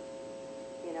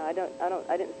 I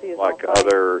didn't see us like all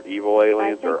other evil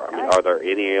aliens, are there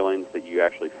any aliens that you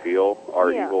actually feel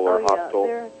are evil or hostile?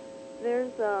 Yeah.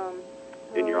 There's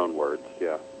in your own words,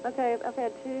 yeah. Okay, I've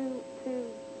had two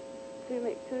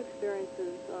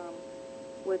experiences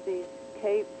with these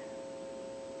caped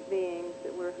beings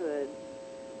that wear hoods.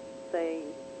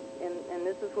 And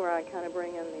this is where I kind of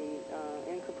bring in the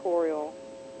incorporeal,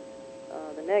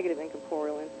 the negative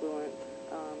incorporeal influence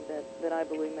that I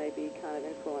believe may be kind of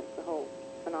influenced the whole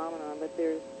phenomenon. But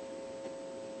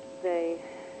they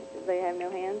have no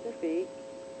hands or feet.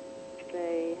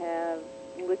 They have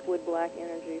liquid black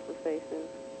energy for faces.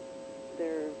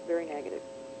 They're very negative.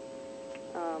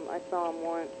 I saw them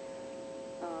once,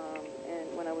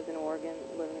 and when I was in Oregon,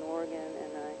 living in Oregon,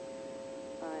 and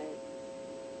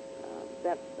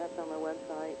that's on my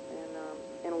website,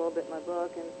 and a little bit in my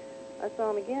book. And I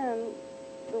saw them again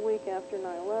the week after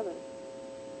 9/11,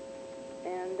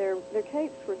 and their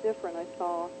capes were different. I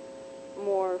saw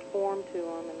more form to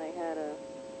them, and they had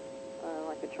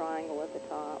like a triangle at the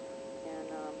top, and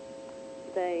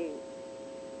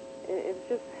it's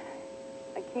just,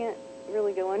 I can't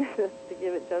really go into this to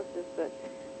give it justice, but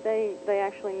they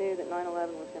actually knew that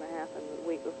 9/11 was going to happen the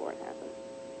week before it happened.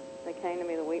 They came to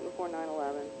me the week before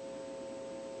 9/11,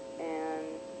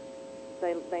 and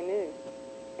they knew.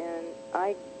 And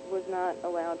I was not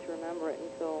allowed to remember it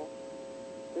until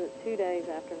the 2 days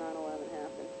after 9/11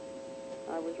 happened.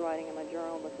 I was writing in my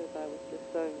journal because I was just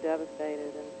so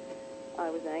devastated, and I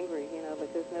was angry,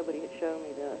 because nobody had shown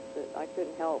me this, that I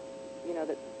couldn't help,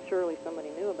 that surely somebody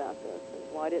knew about this, and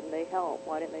why didn't they help?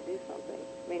 Why didn't they do something?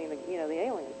 Meaning, the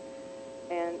aliens.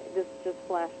 And this just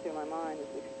flashed through my mind,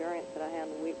 this experience that I had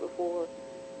the week before,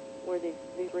 where these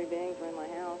three beings were in my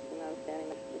house, and I was standing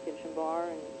next to the kitchen bar,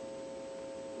 and,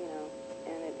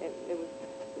 and it was,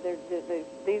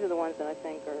 these are the ones that I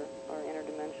think are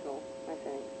interdimensional, I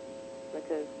think,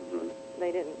 because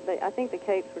I think the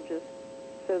capes were just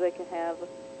so they could have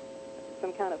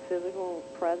some kind of physical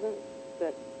presence,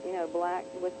 but, black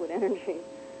liquid energy,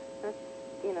 that's,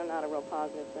 not a real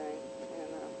positive thing.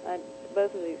 And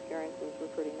both of the experiences were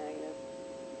pretty negative.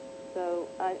 So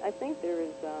I think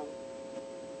there's a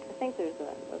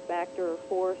factor or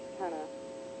force kind of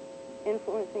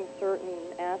influencing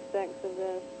certain aspects of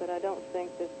this, but I don't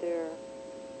think that they're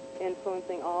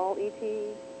influencing all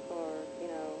ETs.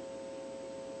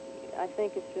 I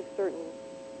think it's just certain.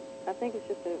 I think it's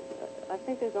just I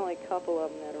think there's only a couple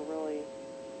of them that are really,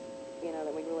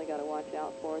 that we really got to watch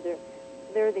out for.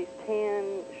 There are these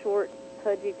short,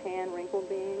 pudgy tan wrinkled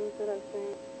beings that I've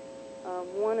seen.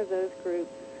 One of those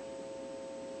groups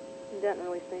doesn't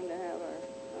really seem to have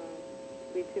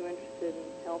be too interested in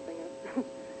helping us.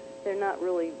 They're not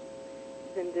really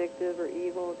vindictive or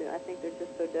evil. I think they're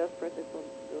just so desperate that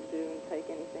they'll do and take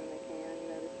anything they can,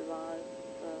 to survive.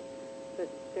 But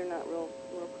they're not real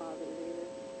positive either.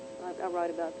 I write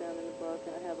about them in the book,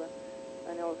 and I have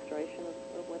an illustration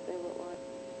of what they look like.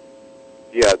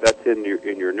 Yeah, that's in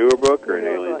your newer book or in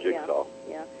Alien book, Jigsaw?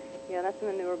 Yeah, that's in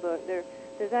the newer book. There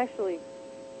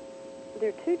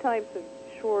are two types of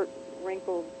short,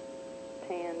 wrinkled,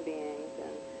 tan beings,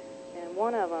 and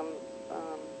one of them,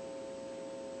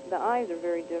 the eyes are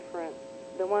very different.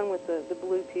 The one with the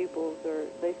blue pupils,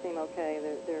 they seem okay.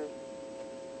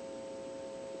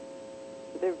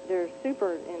 They're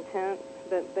super intense,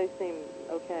 but they seem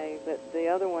okay. But the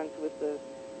other ones with the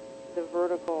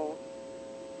vertical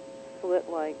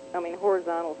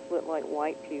horizontal slit-like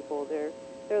white pupil, they're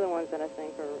the ones that I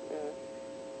think are.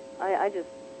 I just,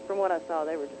 from what I saw,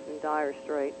 they were just in dire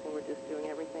straits and were just doing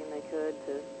everything they could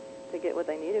to get what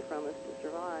they needed from us to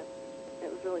survive.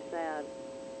 It was really sad.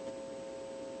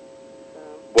 So,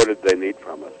 what did they need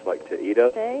from us? Like to eat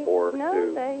us, they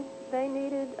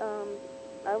needed.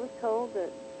 I was told that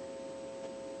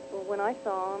when I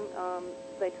saw them,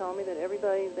 they told me that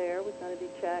everybody there was going to be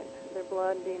checked. Their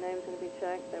blood and DNA was going to be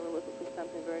checked. They were looking for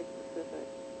something very specific.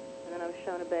 And then I was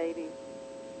shown a baby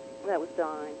that was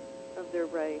dying of their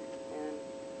race, and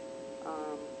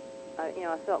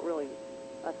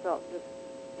I felt just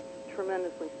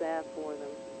tremendously sad for them.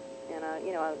 And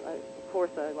of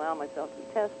course, I allowed myself to be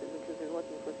tested because they're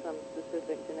looking for some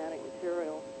specific genetic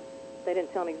material. They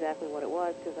didn't tell me exactly what it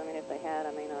was because, if they had,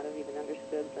 I may not have even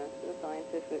understood the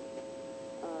scientific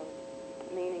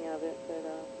meaning of it. But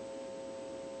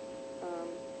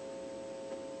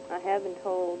I have been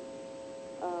told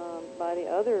by the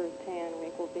other tan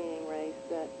wrinkled being race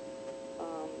that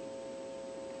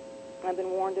I've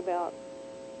been warned about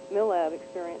MILAB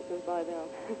experiences by them.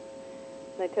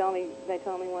 They tell me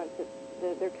once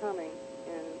that they're coming,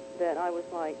 and that I was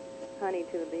like honey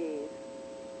to the bees,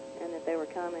 and that they were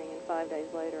coming. And 5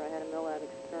 days later, I had a MILAB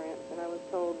experience, and I was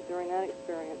told during that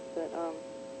experience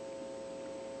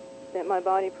that my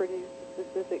body produced a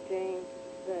specific gene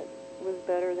that was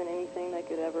better than anything they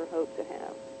could ever hope to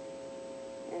have,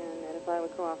 and that if I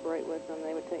would cooperate with them,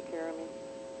 they would take care of me.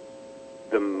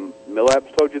 The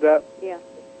MILABs told you that? Yeah.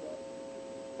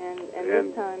 And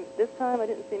this time I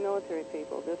didn't see military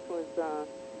people. This was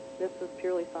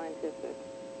purely scientific.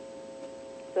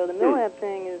 So the MILAB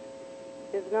thing is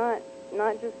not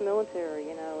just military.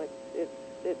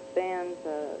 It spans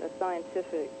a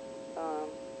scientific.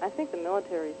 I think the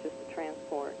military is just the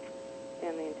transport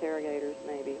and the interrogators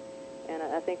maybe, and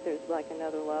I think there's like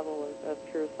another level of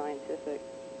pure scientific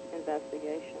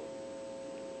investigation.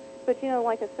 But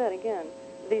like I said again,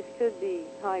 these could be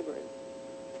hybrids.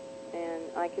 And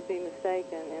I could be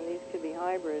mistaken, and these could be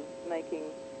hybrids, making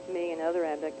me and other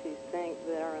abductees think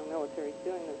that our own military is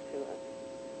doing this to us.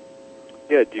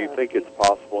 Yeah, do you think it's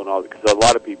possible and all? Because a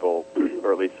lot of people,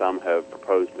 or at least some, have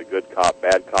proposed the good cop,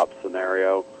 bad cop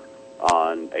scenario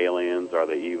on aliens. Are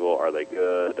they evil? Are they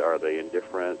good? Are they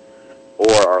indifferent? Or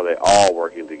are they all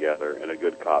working together in a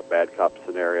good cop, bad cop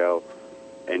scenario?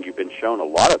 And you've been shown a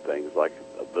lot of things, like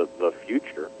the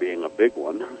future being a big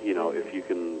one. If you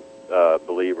can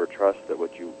believe or trust that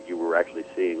what you were actually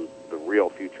seeing, the real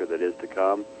future that is to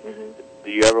come. Mm-hmm.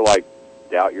 Do you ever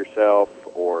doubt yourself,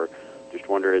 or just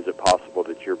wonder, is it possible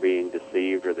that you're being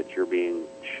deceived, or that you're being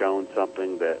shown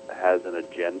something that has an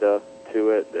agenda to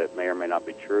it that may or may not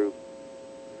be true?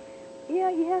 Yeah,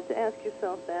 you have to ask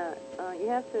yourself that. You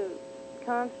have to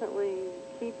constantly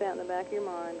keep that in the back of your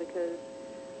mind, because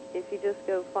if you just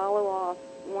go follow off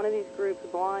one of these groups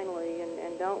blindly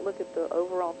and don't look at the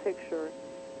overall picture,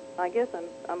 I guess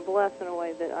I'm blessed in a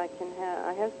way that I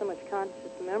have so much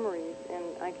conscious memories, and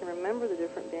I can remember the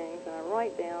different beings, and I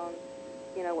write down,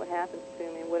 what happens to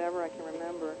me, whatever I can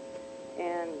remember.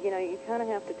 And, you kind of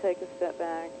have to take a step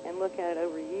back and look at it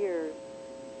over years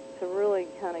to really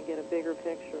kind of get a bigger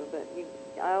picture. But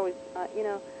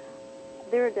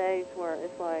there are days where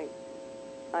it's like,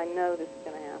 I know this is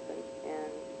going to happen,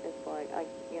 and it's like,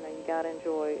 you got to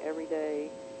enjoy every day,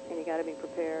 and you got to be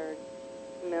prepared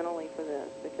mentally for this,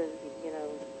 because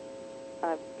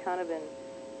I've kind of been,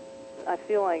 I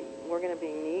feel like we're going to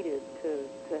be needed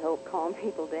to help calm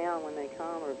people down when they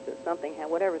come, or if something,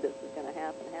 whatever this is going to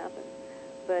happen.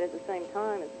 But at the same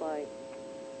time, it's like,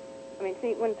 I mean,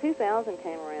 see, when 2000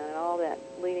 came around and all that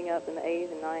leading up in the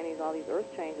 80s and 90s, all these earth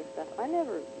changes stuff, I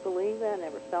never believed that,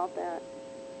 never felt that,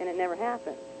 and it never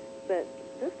happened. But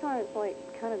this time it's like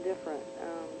kind of different.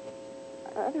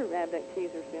 Other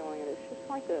abductees are feeling it. It's just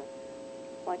like a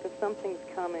something's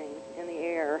coming in the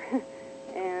air,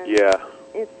 and Yeah.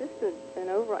 it's just an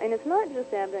overall. And it's not just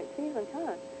abductees.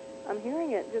 I'm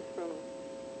hearing it just from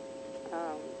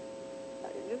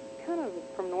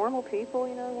from normal people.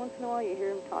 You know, once in a while you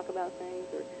hear them talk about things,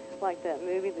 or like that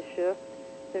movie, The Shift.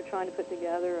 They're trying to put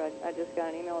together. I just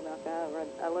got an email about that.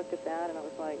 I looked at that and I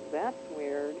was like, that's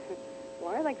weird.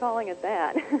 Why are they calling it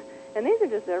that? And these are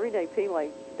just everyday people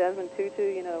like Desmond Tutu,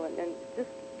 you know, and just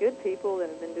good people that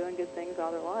have been doing good things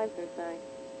all their lives. They're saying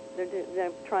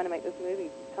they're trying to make this movie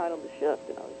titled The Shift,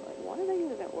 and I was like, why do they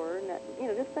use that word? And that, you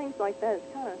know, just things like that.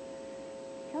 It's kind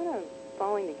of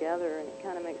falling together, and it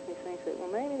kind of makes me think that,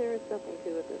 well, maybe there is something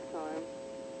to it this time.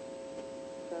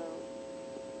 So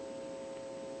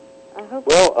I hope.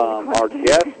 Well, our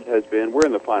guest has been, we're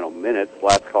in the final minutes,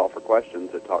 last call for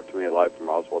questions at Talk to Me Live from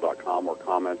ROSWELL.com or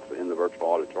comments in the virtual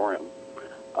auditorium.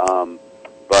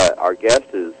 But our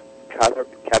guest is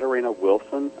Katarina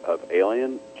Wilson of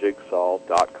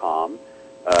AlienJigsaw.com.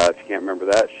 If you can't remember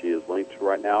that, she is linked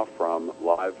right now from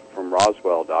live from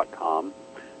ROSWELL.com.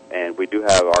 And we do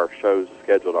have our shows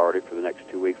scheduled already for the next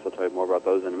 2 weeks. I'll tell you more about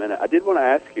those in a minute. I did want to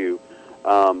ask you,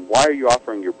 why are you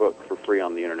offering your book for free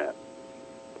on the Internet?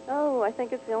 Oh, I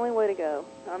think it's the only way to go.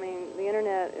 I mean, the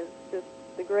Internet is just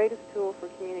the greatest tool for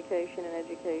communication and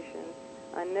education.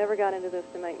 I never got into this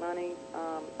to make money.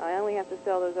 I only have to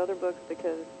sell those other books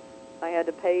because I had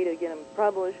to pay to get them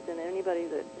published, and anybody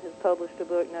that has published a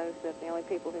book knows that the only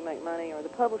people who make money are the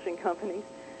publishing companies.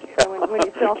 So when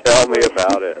you self-publish, tell me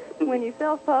about it. When you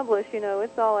self-publish, you know,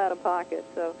 it's all out of pocket.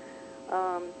 So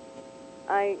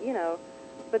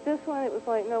but this one, it was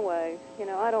like, no way. You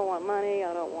know, I don't want money.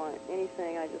 I don't want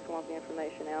anything. I just want the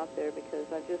information out there because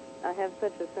I have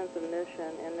such a sense of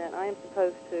mission, and that I am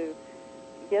supposed to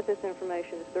get this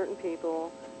information to certain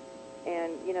people.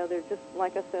 And, you know, they're just,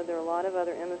 like I said, there are a lot of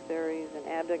other emissaries and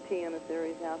abductee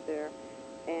emissaries out there.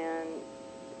 And,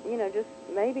 you know, just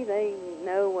maybe they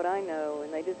know what I know,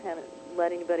 and they just haven't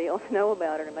let anybody else know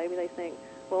about it. Or maybe they think,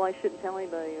 well, I shouldn't tell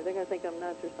anybody, or they're going to think I'm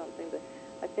nuts or something. But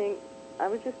I think I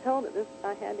was just told that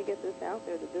I had to get this out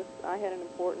there, that I had an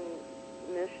important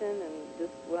mission, and this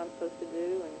is what I'm supposed to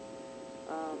do. And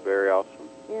very awesome.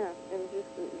 Yeah, it was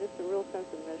just a real sense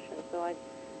of mission. So I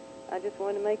just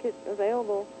wanted to make it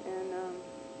available, and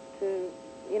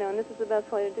and this is the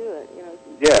best way to do it. You know.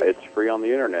 Yeah, it's free on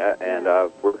the Internet, and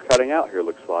we're cutting out here,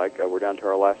 looks like. We're down to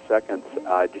our last seconds.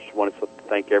 I just wanted to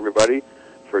thank everybody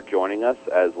for joining us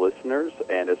as listeners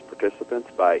and as participants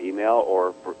by email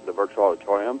or the virtual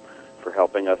auditorium, for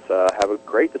helping us have a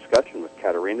great discussion with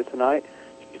Katarina tonight.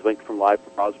 She's linked from live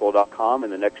from ROSWELL.com. In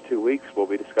the next 2 weeks, we'll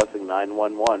be discussing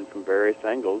 911 from various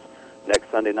angles. Next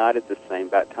Sunday night at this same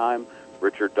bat time,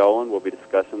 Richard Dolan will be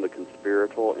discussing the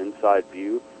conspiratorial inside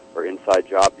view or inside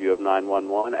job view of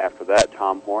 911. After that,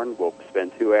 Tom Horn will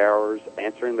spend 2 hours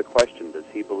answering the question, does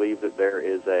he believe that there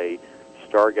is a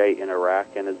Stargate in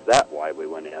Iraq, and is that why we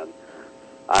went in?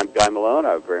 I'm Guy Malone.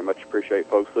 I very much appreciate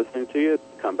folks listening to you.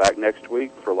 Come back next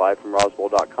week for Live from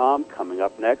ROSWELL.com. Coming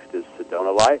up next is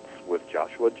Sedona Lights with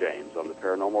Joshua James on the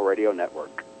Paranormal Radio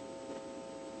Network.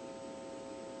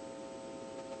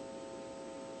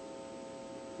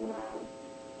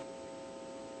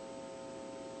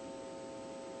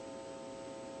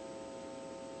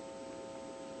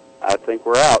 I think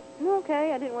we're out.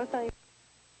 Okay, I didn't want to tell you.